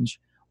change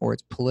or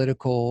it's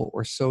political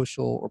or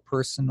social or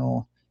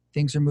personal.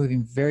 Things are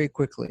moving very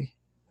quickly.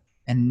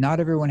 And not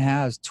everyone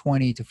has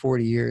 20 to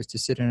 40 years to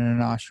sit in an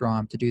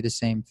ashram to do the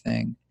same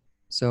thing.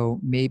 So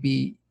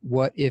maybe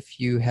what if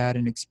you had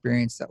an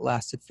experience that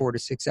lasted 4 to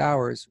 6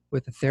 hours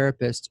with a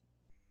therapist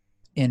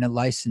in a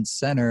licensed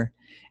center,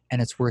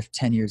 and it's worth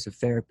 10 years of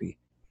therapy?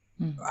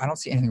 I don't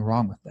see anything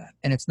wrong with that.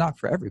 And it's not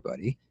for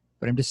everybody,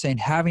 but I'm just saying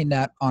having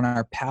that on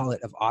our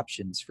palette of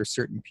options for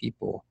certain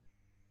people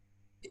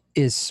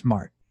is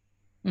smart.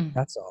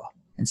 That's all.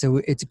 And so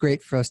it's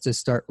great for us to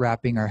start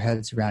wrapping our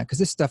heads around it, because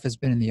this stuff has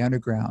been in the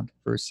underground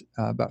for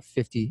about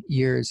 50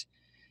 years,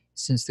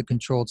 since the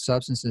Controlled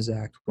Substances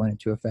Act went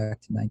into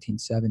effect in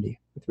 1970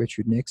 with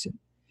Richard Nixon.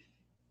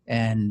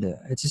 And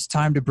it's just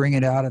time to bring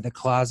it out of the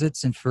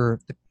closets and for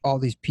all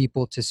these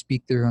people to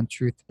speak their own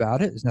truth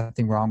about it. There's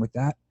nothing wrong with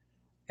that.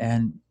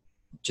 And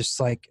just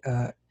like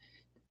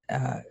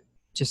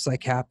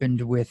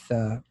happened with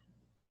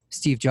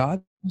Steve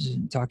Jobs,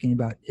 talking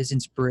about his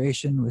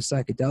inspiration with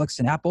psychedelics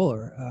and Apple,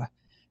 or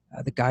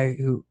the guy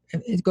who,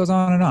 it goes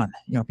on and on,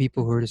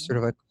 people who are just sort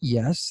of like,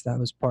 yes, that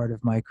was part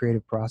of my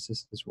creative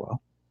process as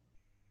well.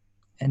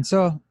 And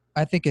so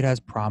I think it has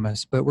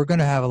promise, but we're going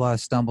to have a lot of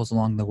stumbles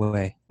along the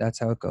way. That's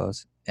how it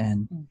goes.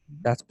 And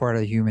that's part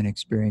of the human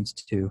experience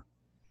too.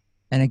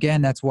 And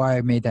again, that's why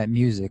I made that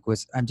music,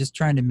 was I'm just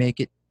trying to make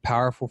it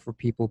powerful for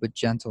people, but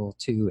gentle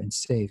too, and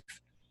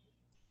safe.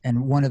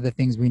 And one of the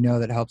things we know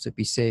that helps it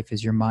be safe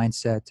is your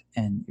mindset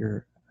and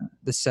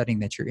the setting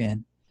that you're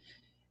in.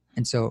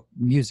 And so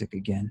music,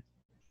 again,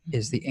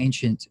 is the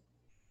ancient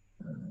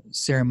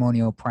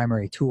ceremonial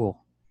primary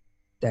tool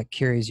that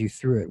carries you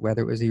through it,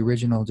 whether it was the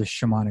original just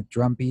shamanic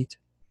drum beat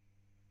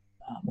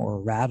or a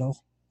rattle,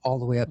 all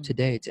the way up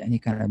today to any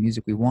kind of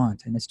music we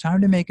want. And it's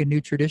time to make a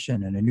new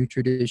tradition, and a new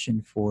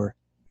tradition for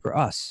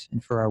us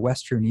and for our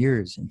Western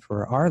ears and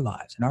for our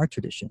lives and our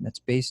tradition that's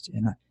based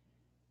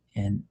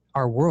in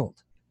our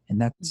world. And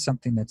that's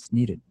something that's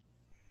needed.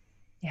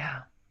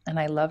 Yeah. And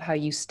I love how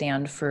you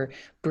stand for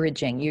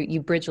bridging.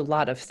 You bridge a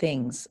lot of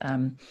things.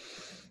 And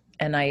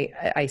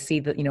I see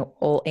that,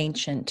 old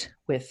ancient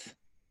with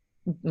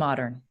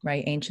modern,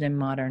 right? Ancient and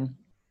modern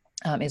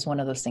is one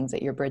of those things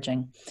that you're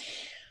bridging.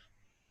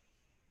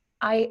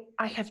 I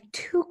have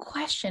 2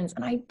 questions,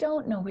 and I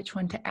don't know which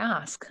one to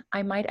ask.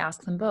 I might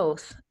ask them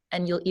both,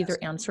 and you'll either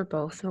answer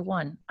both or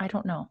one. I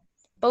don't know.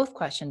 Both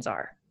questions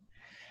are,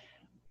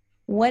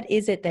 what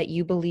is it that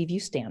you believe you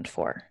stand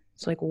for?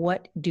 So like,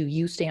 what do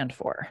you stand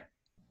for?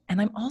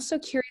 And I'm also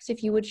curious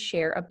if you would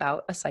share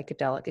about a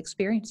psychedelic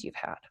experience you've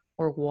had,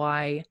 or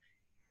why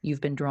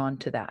you've been drawn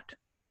to that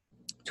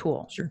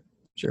tool.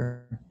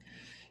 Sure.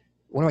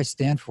 What do I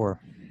stand for?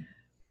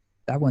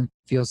 That one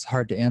feels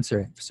hard to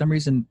answer. For some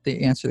reason,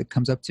 the answer that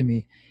comes up to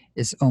me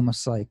is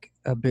almost like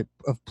a bit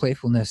of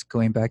playfulness,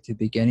 going back to the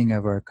beginning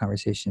of our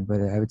conversation, but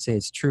I would say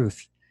it's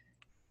truth.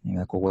 And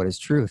you're like, well, what is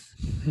truth?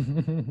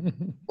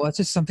 Well, it's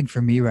just something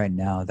for me right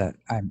now that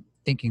I'm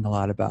thinking a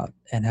lot about,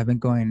 and have been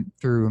going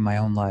through in my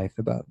own life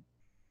about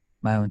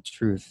my own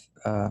truth.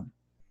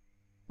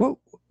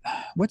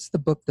 What's the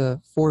book,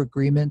 The Four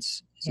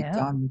Agreements? Is it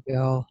Don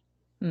Miguel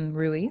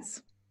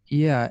Ruiz?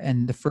 Yeah,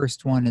 and the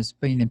first one is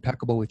being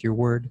impeccable with your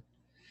word.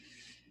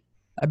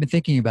 I've been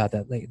thinking about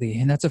that lately,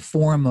 and that's a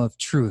form of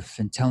truth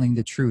and telling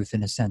the truth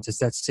in a sense. It's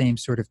that same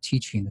sort of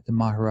teaching that the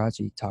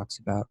Maharaji talks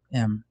about.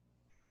 And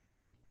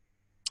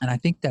I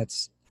think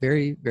that's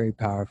very, very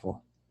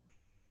powerful.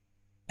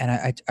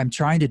 And I'm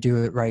trying to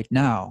do it right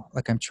now.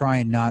 Like, I'm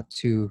trying not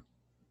to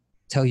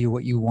tell you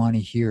what you want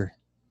to hear,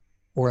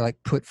 or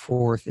like put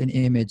forth an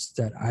image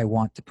that I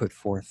want to put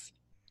forth,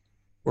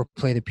 or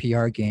play the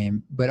PR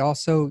game, but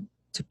also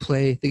to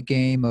play the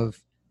game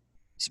of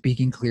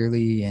speaking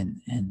clearly and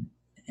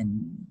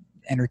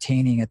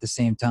entertaining at the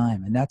same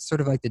time. And that's sort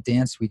of like the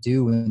dance we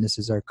do when this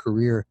is our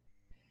career.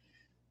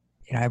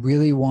 And I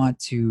really want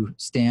to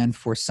stand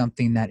for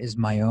something that is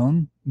my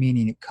own,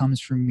 meaning it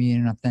comes from me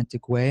in an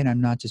authentic way, and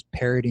I'm not just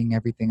parroting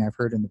everything I've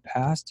heard in the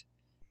past,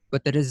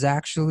 but that is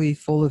actually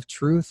full of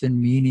truth and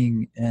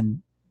meaning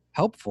and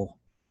helpful.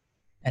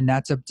 And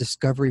that's a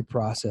discovery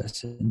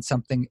process, and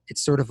something,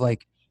 it's sort of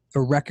like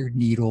a record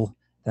needle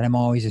that I'm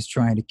always just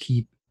trying to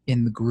keep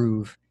in the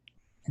groove.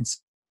 And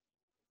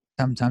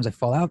sometimes I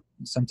fall out,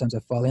 sometimes I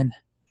fall in,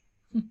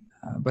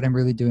 but I'm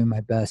really doing my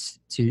best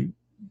to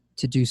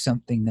do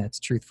something that's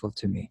truthful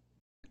to me.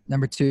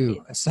 Number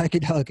 2, a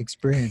psychedelic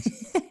experience,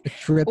 a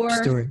trip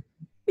story.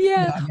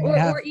 Yeah,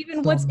 or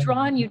even what's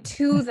drawn you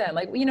to them,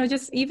 like,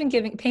 just even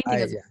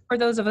painting for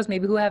those of us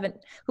maybe who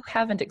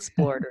haven't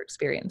explored or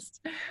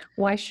experienced.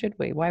 Why should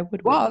we? Why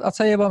would we? Well, I'll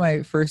tell you about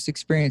my first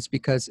experience,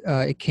 because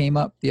it came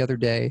up the other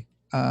day.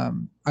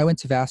 I went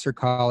to Vassar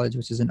College,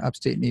 which is in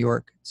upstate New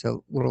York. It's a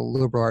little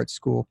liberal arts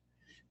school,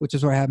 which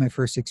is where I had my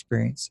first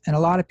experience. And a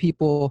lot of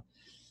people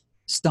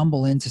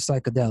stumble into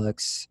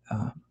psychedelics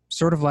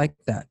sort of like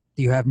that.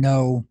 You have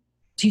no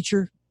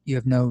teacher, You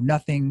have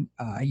nothing.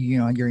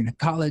 You're in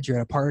college, you're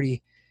at a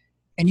party,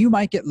 and you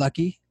might get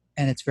lucky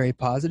and it's very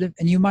positive,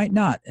 and you might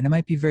not, and it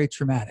might be very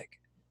traumatic.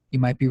 You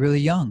might be really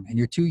young and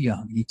you're too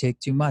young. You take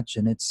too much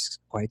and it's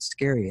quite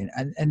scary.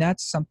 And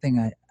that's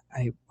something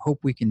I hope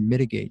we can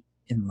mitigate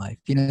in life.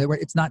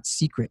 It's not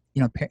secret.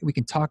 We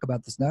can talk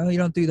about this. No, you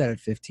don't do that at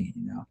 15,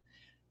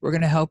 We're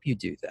going to help you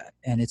do that.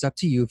 And it's up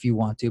to you if you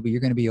want to, but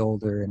you're going to be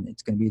older and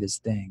it's going to be this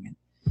thing.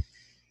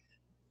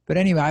 But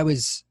anyway, I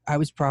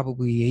was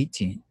probably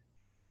 18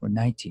 or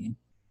 19.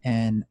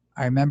 And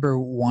I remember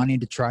wanting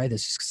to try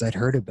this because I'd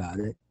heard about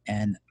it.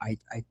 And I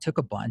took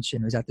a bunch,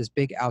 and it was at this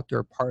big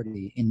outdoor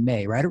party in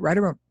May, right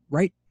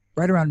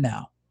around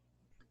now.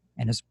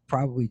 And it's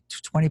probably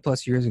 20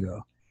 plus years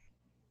ago.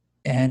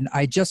 And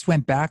I just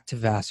went back to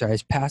Vassar. I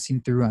was passing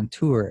through on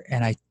tour,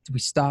 and we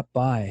stopped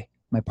by.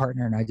 My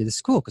partner and I did the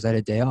school because I had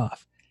a day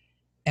off.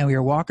 And we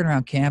were walking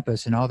around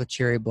campus, and all the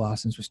cherry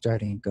blossoms were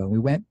starting to go. We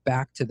went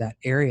back to that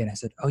area, and I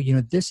said, oh,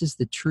 this is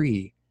the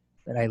tree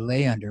that I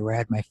lay under, where I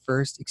had my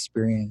first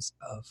experience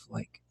of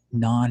like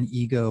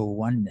non-ego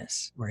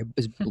oneness, where I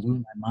just blew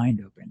my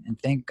mind open.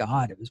 And thank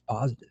God it was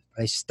positive.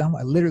 I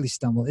literally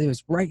stumbled. It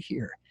was right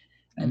here.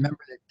 I remember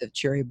the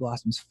cherry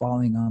blossoms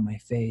falling on my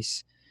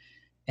face,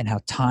 and how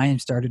time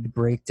started to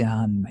break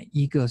down. My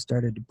ego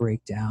started to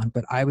break down,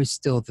 but I was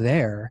still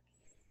there.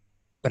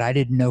 But I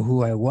didn't know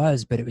who I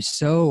was, but it was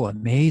so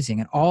amazing.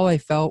 And all I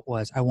felt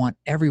was, I want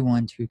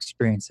everyone to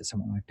experience this. I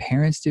want my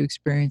parents to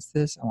experience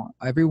this. I want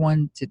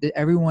everyone,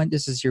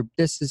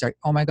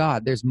 oh my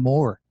God, there's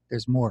more.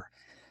 There's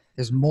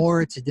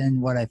more than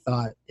what I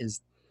thought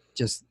is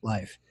just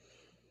life.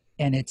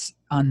 And it's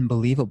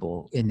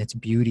unbelievable in its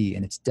beauty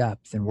and its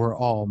depth. And we're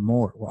all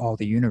more. We're all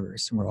the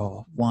universe, and we're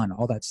all one,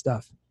 all that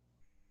stuff.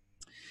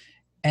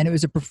 And it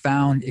was a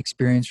profound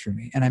experience for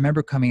me. And I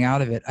remember coming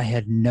out of it, I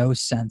had no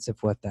sense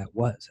of what that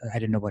was. I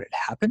didn't know what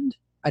had happened.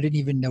 I didn't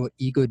even know what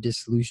ego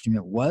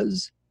disillusionment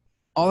was.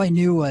 All I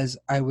knew was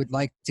I would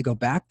like to go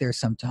back there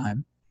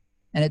sometime.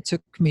 And it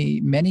took me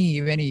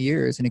many, many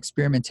years and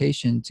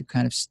experimentation to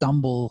kind of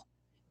stumble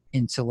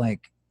into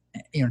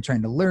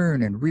trying to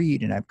learn and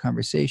read and have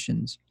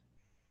conversations,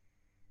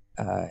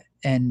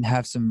 and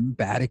have some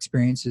bad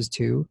experiences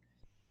too.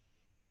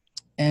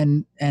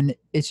 And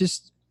it's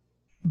just,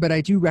 but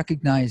I do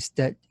recognize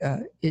that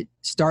it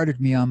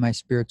started me on my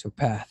spiritual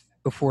path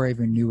before I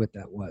even knew what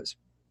that was.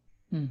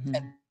 Mm-hmm.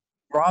 And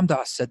Ram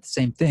Dass said the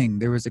same thing.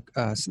 There's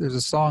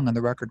a song on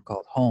the record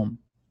called Home,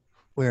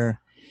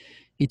 where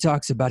he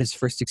talks about his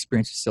first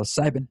experience with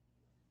psilocybin,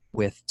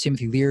 with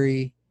Timothy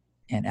Leary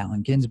and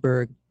Allen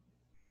Ginsberg,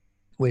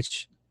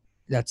 which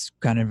that's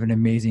kind of an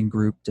amazing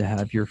group to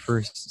have your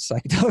first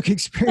psychedelic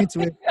experience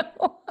with.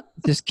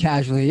 Just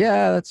casually,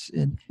 yeah,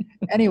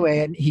 anyway,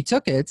 and he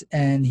took it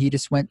and he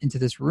just went into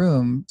this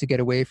room to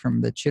get away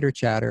from the chitter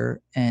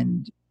chatter,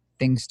 and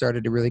things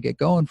started to really get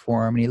going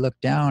for him. And he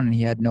looked down and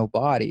he had no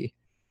body,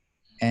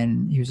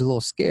 and he was a little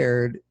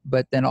scared.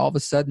 But then all of a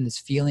sudden this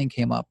feeling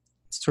came up,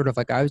 sort of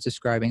like I was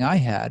describing I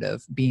had,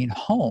 of being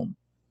home,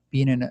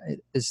 being in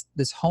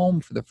this home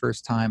for the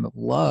first time, of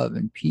love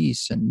and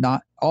peace and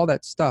not all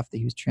that stuff that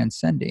he was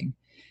transcending.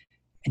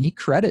 And he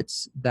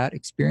credits that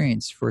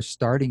experience for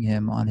starting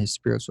him on his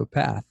spiritual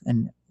path.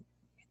 And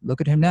look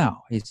at him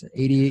now. He's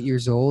 88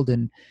 years old,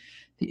 and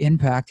the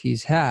impact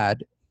he's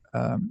had,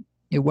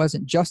 it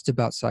wasn't just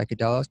about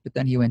psychedelics, but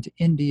then he went to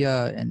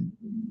India and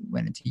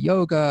went into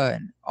yoga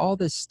and all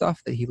this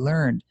stuff that he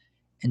learned,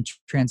 and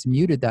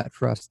transmuted that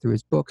for us through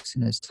his books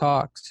and his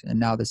talks, and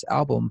now this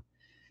album.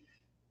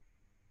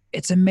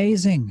 It's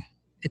amazing.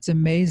 It's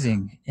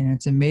amazing. And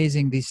it's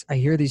amazing. I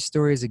hear these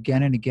stories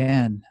again and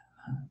again.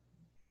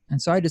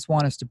 And so I just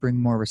want us to bring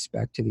more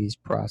respect to these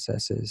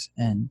processes,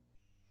 and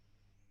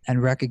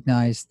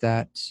recognize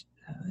that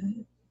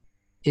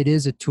it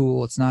is a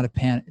tool. It's not a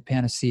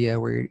panacea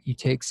where you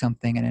take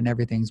something and then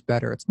everything's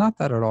better. It's not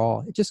that at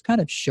all. It just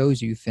kind of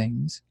shows you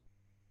things,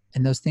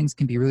 and those things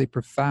can be really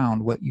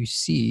profound, what you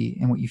see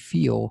and what you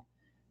feel.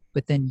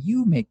 But then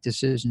you make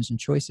decisions and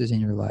choices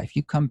in your life.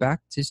 You come back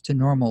just to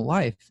normal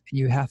life, and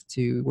you have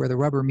to, where the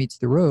rubber meets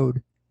the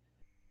road,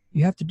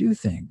 you have to do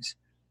things.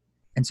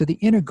 And so the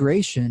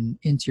integration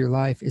into your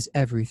life is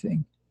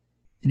everything.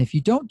 And if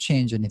you don't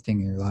change anything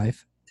in your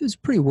life, it was a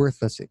pretty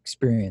worthless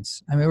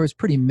experience. I mean, it was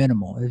pretty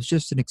minimal. It was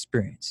just an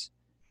experience.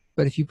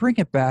 But if you bring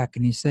it back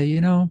and you say,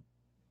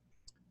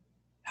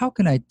 how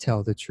can I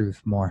tell the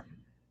truth more?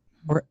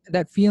 Or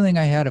that feeling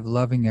I had of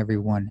loving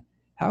everyone,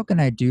 how can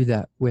I do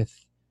that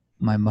with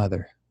my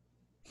mother?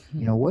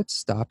 What's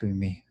stopping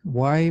me?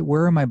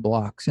 Where are my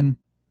blocks? And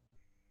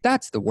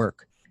that's the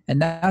work.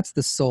 And that's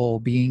the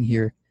soul being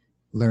here,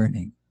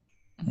 learning.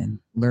 And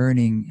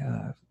learning,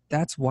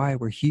 that's why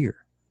we're here.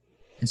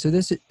 And so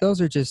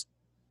those are just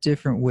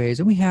different ways.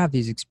 And we have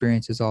these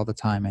experiences all the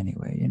time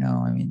anyway,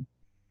 I mean,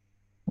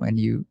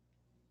 when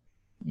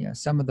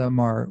some of them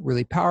are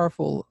really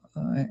powerful,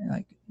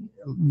 like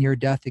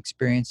near-death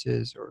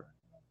experiences, or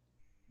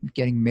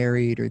getting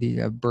married, or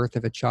the birth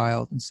of a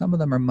child. And some of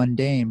them are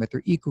mundane, but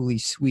they're equally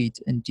sweet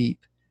and deep,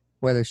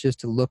 whether it's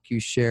just a look you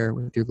share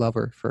with your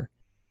lover for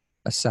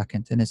a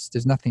second, and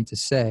there's nothing to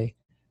say.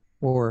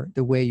 Or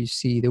the way you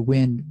see the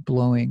wind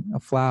blowing a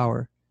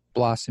flower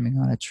blossoming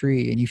on a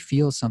tree, and you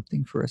feel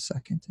something for a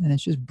second, and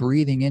it's just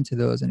breathing into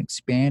those and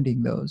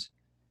expanding those.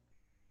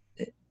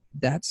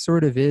 That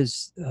sort of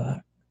is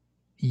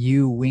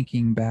you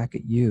winking back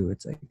at you.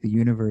 It's like the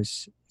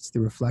universe, it's the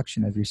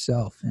reflection of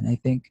yourself. And I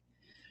think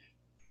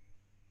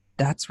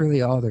that's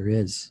really all there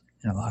is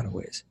in a lot of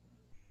ways.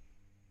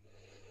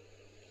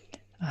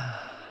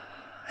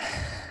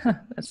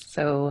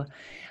 So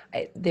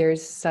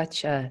there's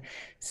such a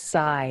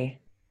sigh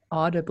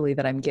audibly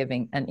that I'm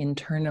giving and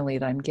internally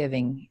that I'm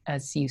giving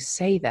as you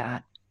say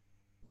that.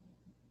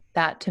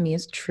 That to me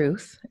is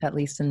truth, at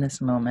least in this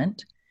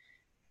moment.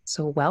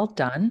 So well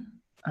done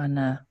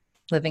on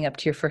living up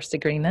to your first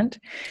agreement.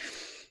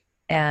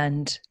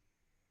 And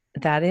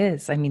that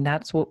is, I mean,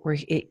 that's what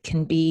it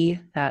can be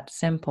that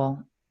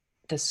simple,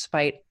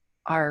 despite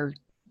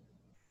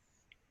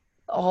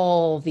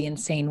all the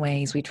insane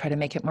ways we try to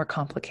make it more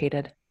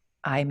complicated.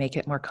 I make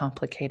it more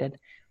complicated.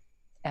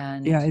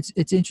 And yeah,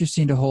 it's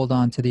interesting to hold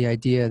on to the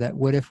idea that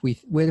what if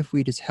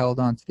we just held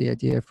on to the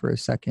idea for a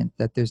second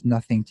that there's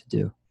nothing to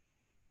do?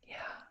 Yeah.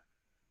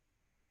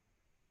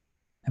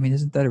 I mean,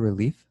 isn't that a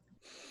relief?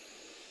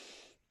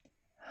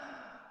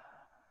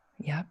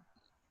 Yeah.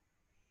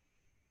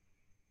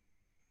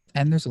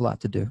 And there's a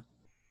lot to do.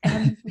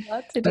 And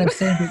what to do. But I'm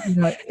saying that, you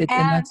know,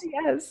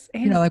 yes.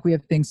 You know, like we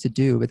have things to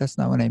do, but that's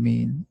not what I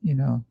mean. You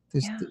know,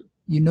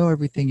 you know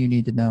everything you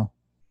need to know.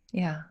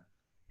 Yeah.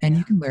 And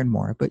you can learn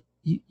more, but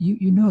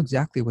you know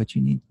exactly what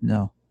you need to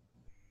know.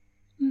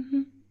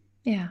 Mm-hmm.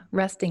 Yeah,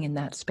 resting in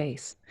that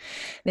space.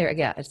 There,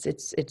 yeah,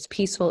 it's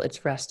peaceful,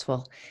 it's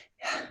restful,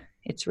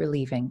 it's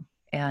relieving,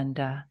 and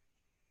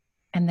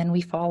then we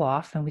fall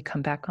off and we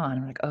come back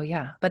on. We're like, oh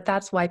yeah, but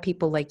that's why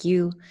people like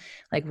you,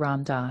 like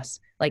Ram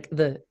Dass, like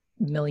the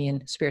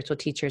million spiritual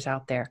teachers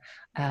out there,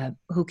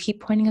 who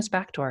keep pointing us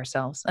back to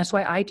ourselves. That's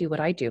why I do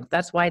what I do.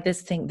 That's why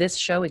this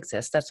show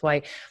exists. That's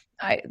why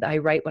I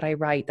write what I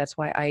write. That's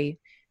why I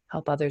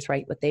help others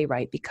write what they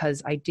write,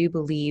 because I do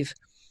believe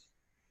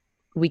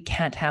we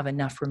can't have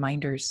enough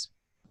reminders.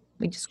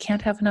 We just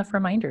can't have enough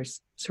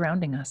reminders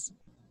surrounding us.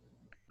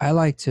 I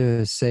like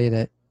to say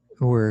that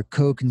we're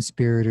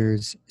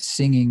co-conspirators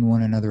singing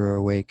one another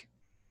awake.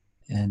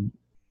 And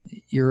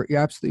you're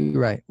absolutely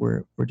right.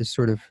 We're just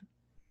sort of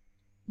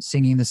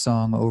singing the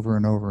song over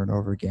and over and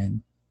over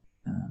again.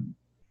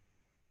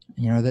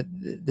 You know, that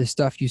the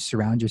stuff you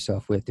surround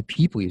yourself with, the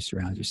people you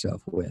surround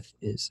yourself with,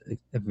 is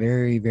a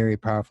very, very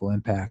powerful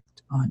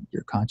impact on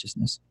your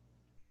consciousness.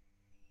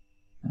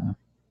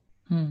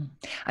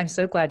 I'm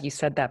so glad you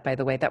said that, by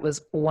the way. That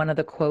was one of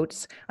the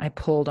quotes I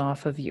pulled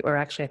off of you, or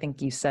actually I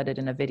think you said it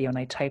in a video and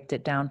I typed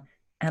it down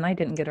and I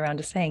didn't get around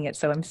to saying it.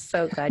 So I'm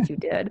so glad you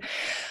did.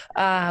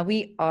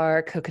 We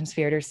are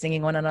co-conspirators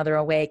singing one another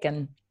awake,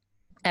 and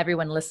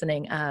everyone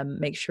listening,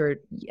 make sure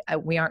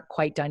we aren't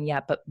quite done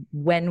yet, but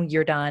when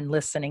you're done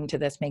listening to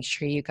this, make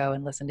sure you go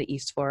and listen to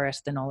East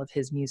Forest and all of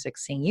his music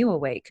sing you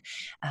awake,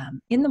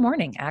 in the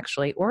morning,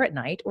 actually, or at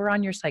night, or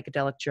on your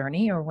psychedelic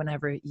journey, or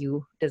whenever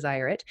you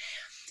desire it.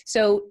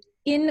 So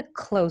in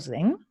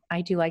closing,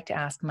 I do like to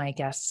ask my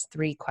guests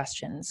 3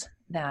 questions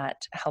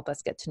that help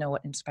us get to know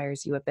what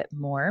inspires you a bit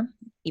more.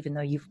 Even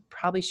though you've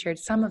probably shared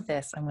some of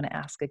this, I'm going to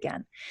ask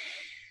again.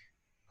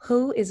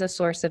 Who is a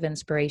source of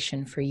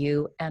inspiration for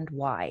you and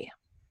why?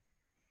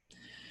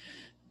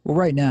 Well,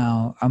 right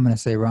now, I'm going to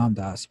say Ram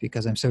Dass,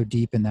 because I'm so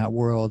deep in that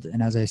world.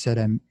 And as I said,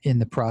 I'm in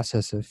the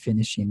process of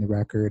finishing the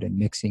record and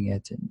mixing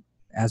it. And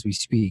as we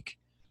speak,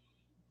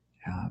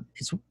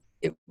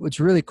 what's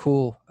really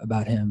cool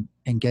about him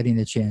and getting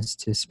the chance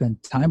to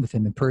spend time with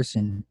him in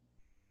person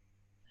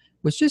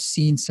was just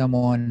seeing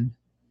someone,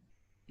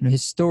 you know,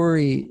 his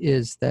story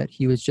is that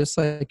he was just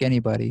like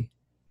anybody,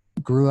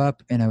 grew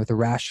up with a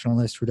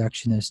rationalist,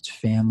 reductionist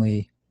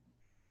family,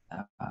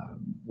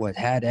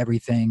 had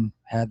everything,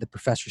 had the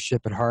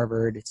professorship at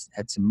Harvard,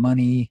 had some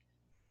money,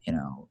 you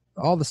know,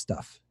 all the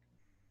stuff.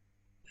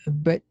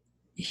 But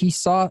he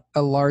saw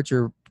a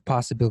larger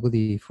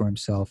possibility for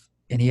himself,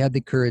 and he had the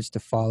courage to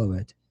follow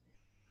it.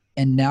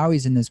 And now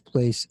he's in this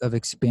place of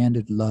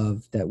expanded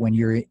love that when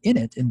you're in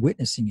it and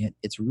witnessing it,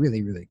 it's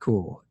really, really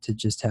cool to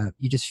just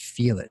you just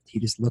feel it. He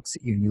just looks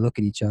at you and you look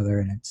at each other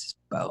and it's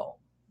boom,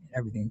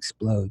 everything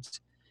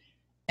explodes.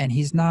 And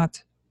he's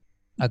not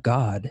a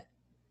god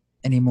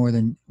any more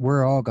than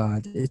we're all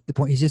God. At the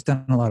point, he's just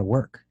done a lot of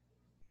work,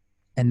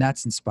 and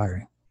that's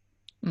inspiring.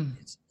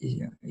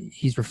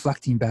 He's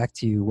reflecting back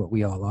to you what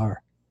we all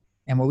are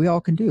and what we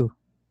all can do.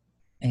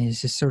 And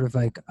he's just sort of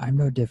like, I'm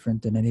no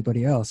different than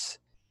anybody else.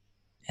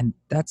 And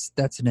that's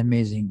an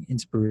amazing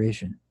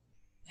inspiration.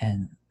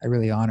 And I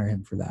really honor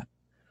him for that.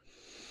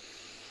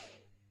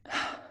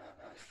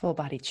 Full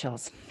body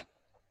chills.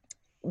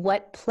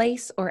 What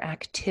place or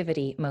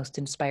activity most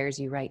inspires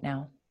you right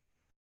now?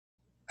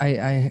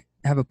 I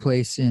have a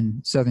place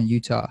in southern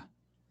Utah,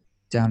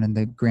 down in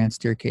the Grand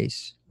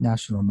Staircase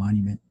National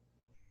Monument.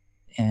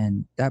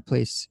 And that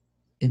place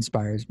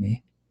inspires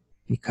me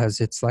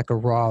because it's like a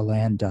raw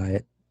land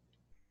diet.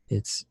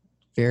 It's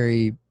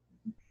very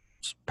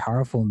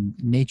powerful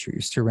nature.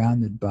 You're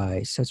surrounded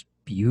by such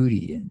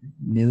beauty and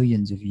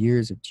millions of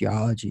years of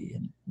geology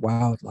and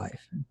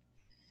wildlife. And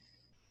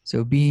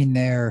so being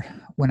there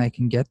when I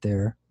can get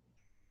there,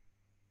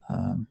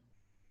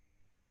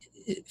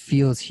 it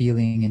feels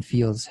healing and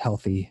feels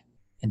healthy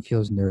and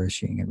feels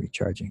nourishing and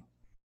recharging.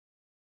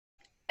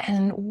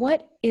 And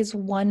what is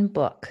one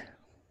book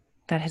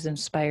that has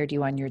inspired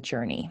you on your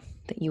journey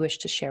that you wish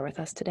to share with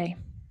us today?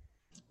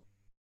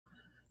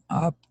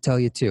 I'll tell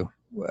you too.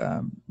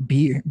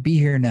 Be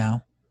Here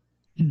Now,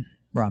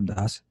 Ram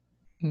Dass.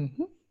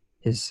 Mm-hmm.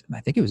 I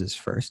think it was his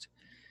first,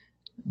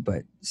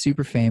 but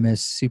super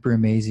famous, super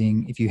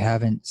amazing. If you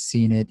haven't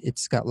seen it,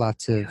 it's got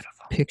lots of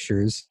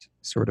pictures,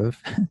 sort of,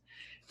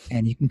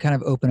 and you can kind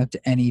of open up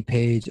to any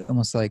page,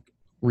 almost like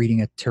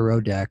reading a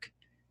tarot deck,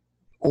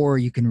 or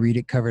you can read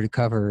it cover to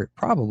cover,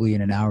 probably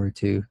in an hour or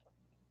two.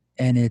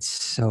 And it's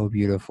so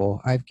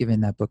beautiful. I've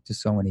given that book to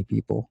so many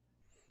people.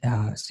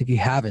 So if you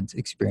haven't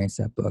experienced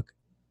that book,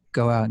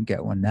 go out and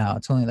get one now.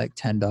 It's only like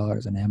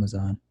 $10 on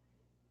Amazon.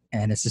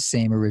 And it's the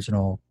same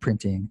original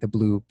printing, the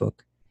blue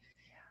book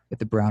with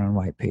the brown and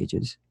white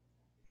pages.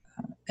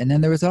 And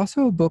then there was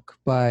also a book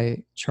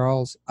by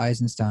Charles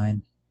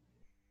Eisenstein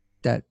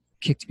that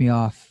kicked me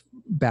off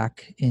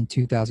back in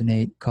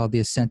 2008 called The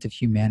Ascent of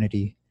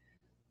Humanity,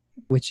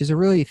 which is a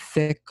really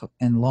thick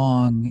and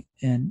long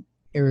and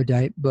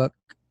erudite book.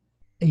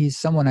 He's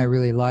someone I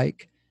really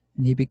like,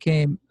 and he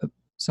became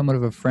somewhat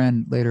of a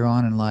friend later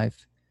on in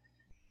life.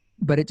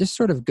 But it just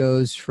sort of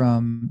goes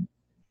from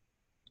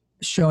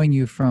showing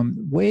you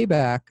from way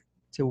back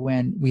to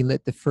when we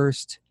lit the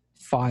first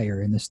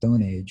fire in the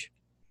Stone Age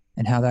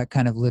and how that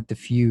kind of lit the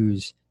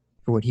fuse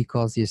for what he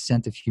calls the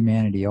ascent of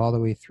humanity, all the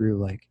way through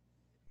like,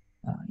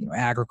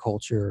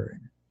 agriculture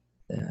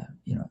and,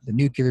 the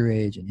nuclear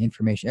age and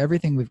information,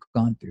 everything we've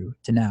gone through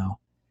to now,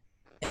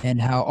 and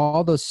how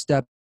all those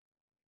steps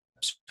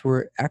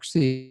were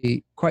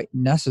actually quite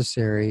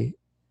necessary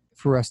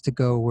for us to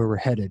go where we're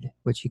headed,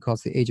 which he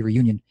calls the age of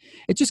reunion.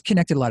 It just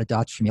connected a lot of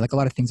dots for me, like a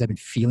lot of things I've been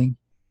feeling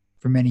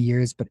for many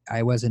years, but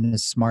I wasn't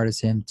as smart as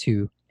him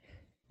to,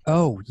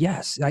 oh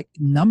yes, like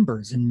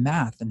numbers and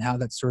math and how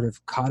that sort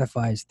of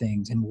codifies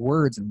things and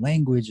words and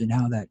language and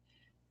how that,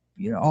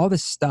 all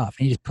this stuff.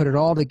 And he just put it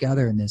all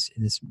together in this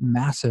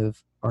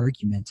massive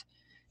argument.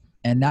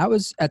 And that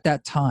was at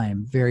that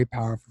time very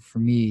powerful for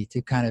me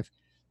to kind of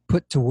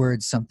put to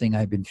words something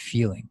I've been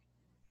feeling,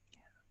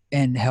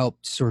 and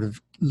helped sort of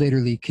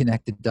literally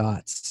connect the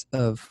dots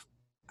of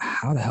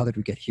how the hell did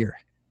we get here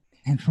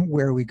and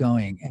where are we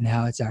going and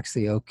how it's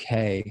actually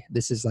okay.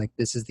 This is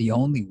the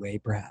only way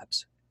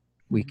perhaps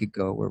we could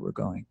go where we're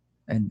going.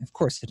 And of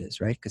course it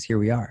is, right? Because here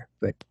we are.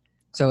 But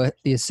so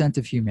The Ascent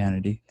of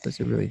Humanity was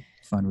a really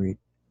fun read.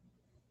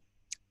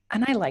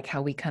 And I like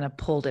how we kind of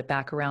pulled it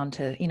back around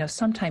to,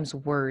 sometimes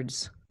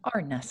words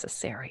are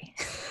necessary.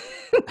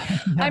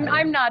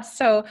 I'm not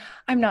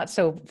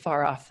so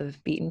far off the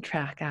beaten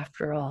track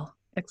after all,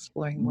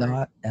 exploring words.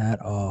 Not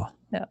at all.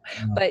 No.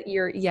 But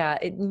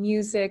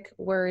music,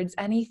 words,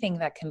 anything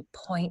that can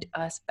point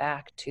us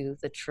back to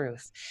the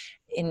truth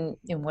in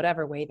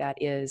whatever way that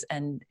is.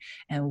 And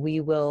we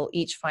will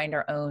each find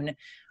our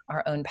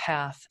own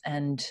path.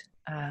 And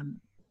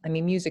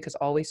music has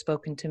always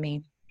spoken to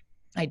me.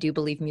 I do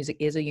believe music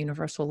is a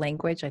universal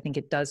language. I think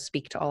it does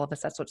speak to all of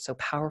us. That's what's so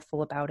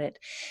powerful about it.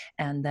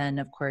 And then,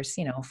 of course,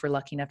 if we're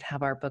lucky enough to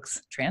have our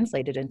books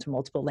translated into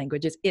multiple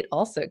languages, it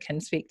also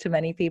can speak to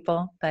many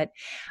people. But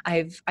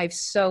I've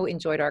so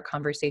enjoyed our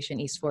conversation,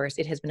 East Forest.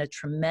 It has been a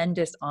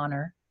tremendous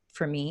honor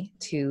for me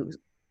to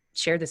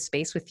share this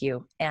space with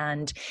you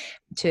and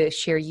to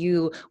share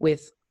you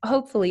with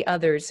hopefully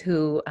others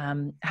who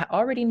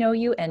already know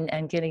you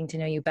and getting to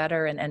know you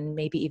better and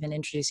maybe even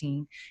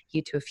introducing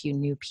you to a few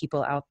new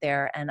people out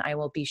there. And I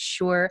will be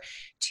sure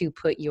to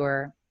put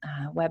your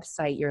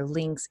website, your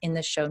links in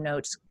the show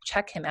notes.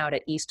 Check him out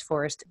at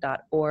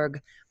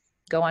eastforest.org.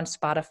 Go on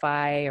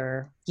Spotify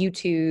or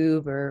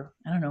YouTube or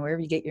I don't know,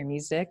 wherever you get your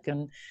music.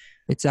 And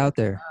it's out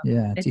there.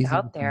 Yeah. It's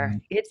out there.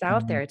 It's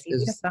out there. It's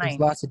easy to find. There's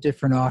lots of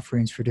different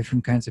offerings for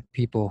different kinds of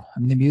people.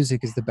 The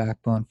music is the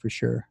backbone for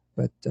sure,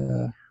 but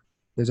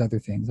there's other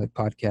things like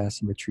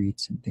podcasts and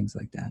retreats and things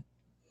like that.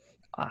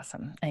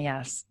 Awesome. And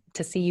yes,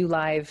 to see you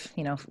live,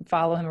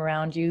 follow him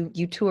around. You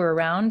tour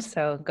around,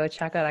 so go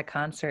check out a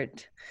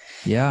concert.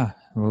 Yeah,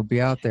 we'll be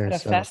out there.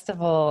 At a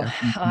festival.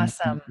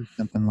 Awesome.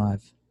 Something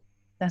live.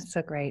 That's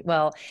so great.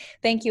 Well,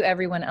 thank you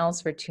everyone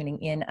else for tuning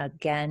in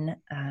again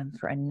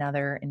for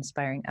another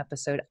inspiring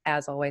episode.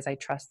 As always, I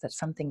trust that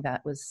something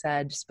that was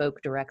said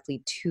spoke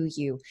directly to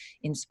you,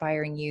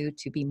 inspiring you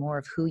to be more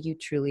of who you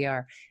truly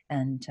are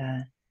and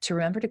to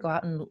remember to go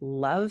out and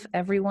love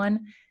everyone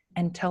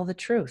and tell the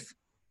truth.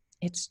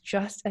 It's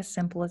just as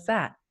simple as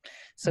that.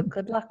 So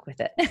good luck with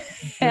it.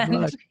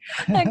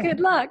 Good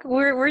luck.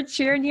 We're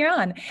cheering you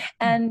on.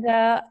 And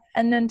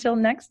until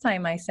next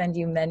time, I send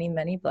you many,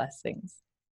 many blessings.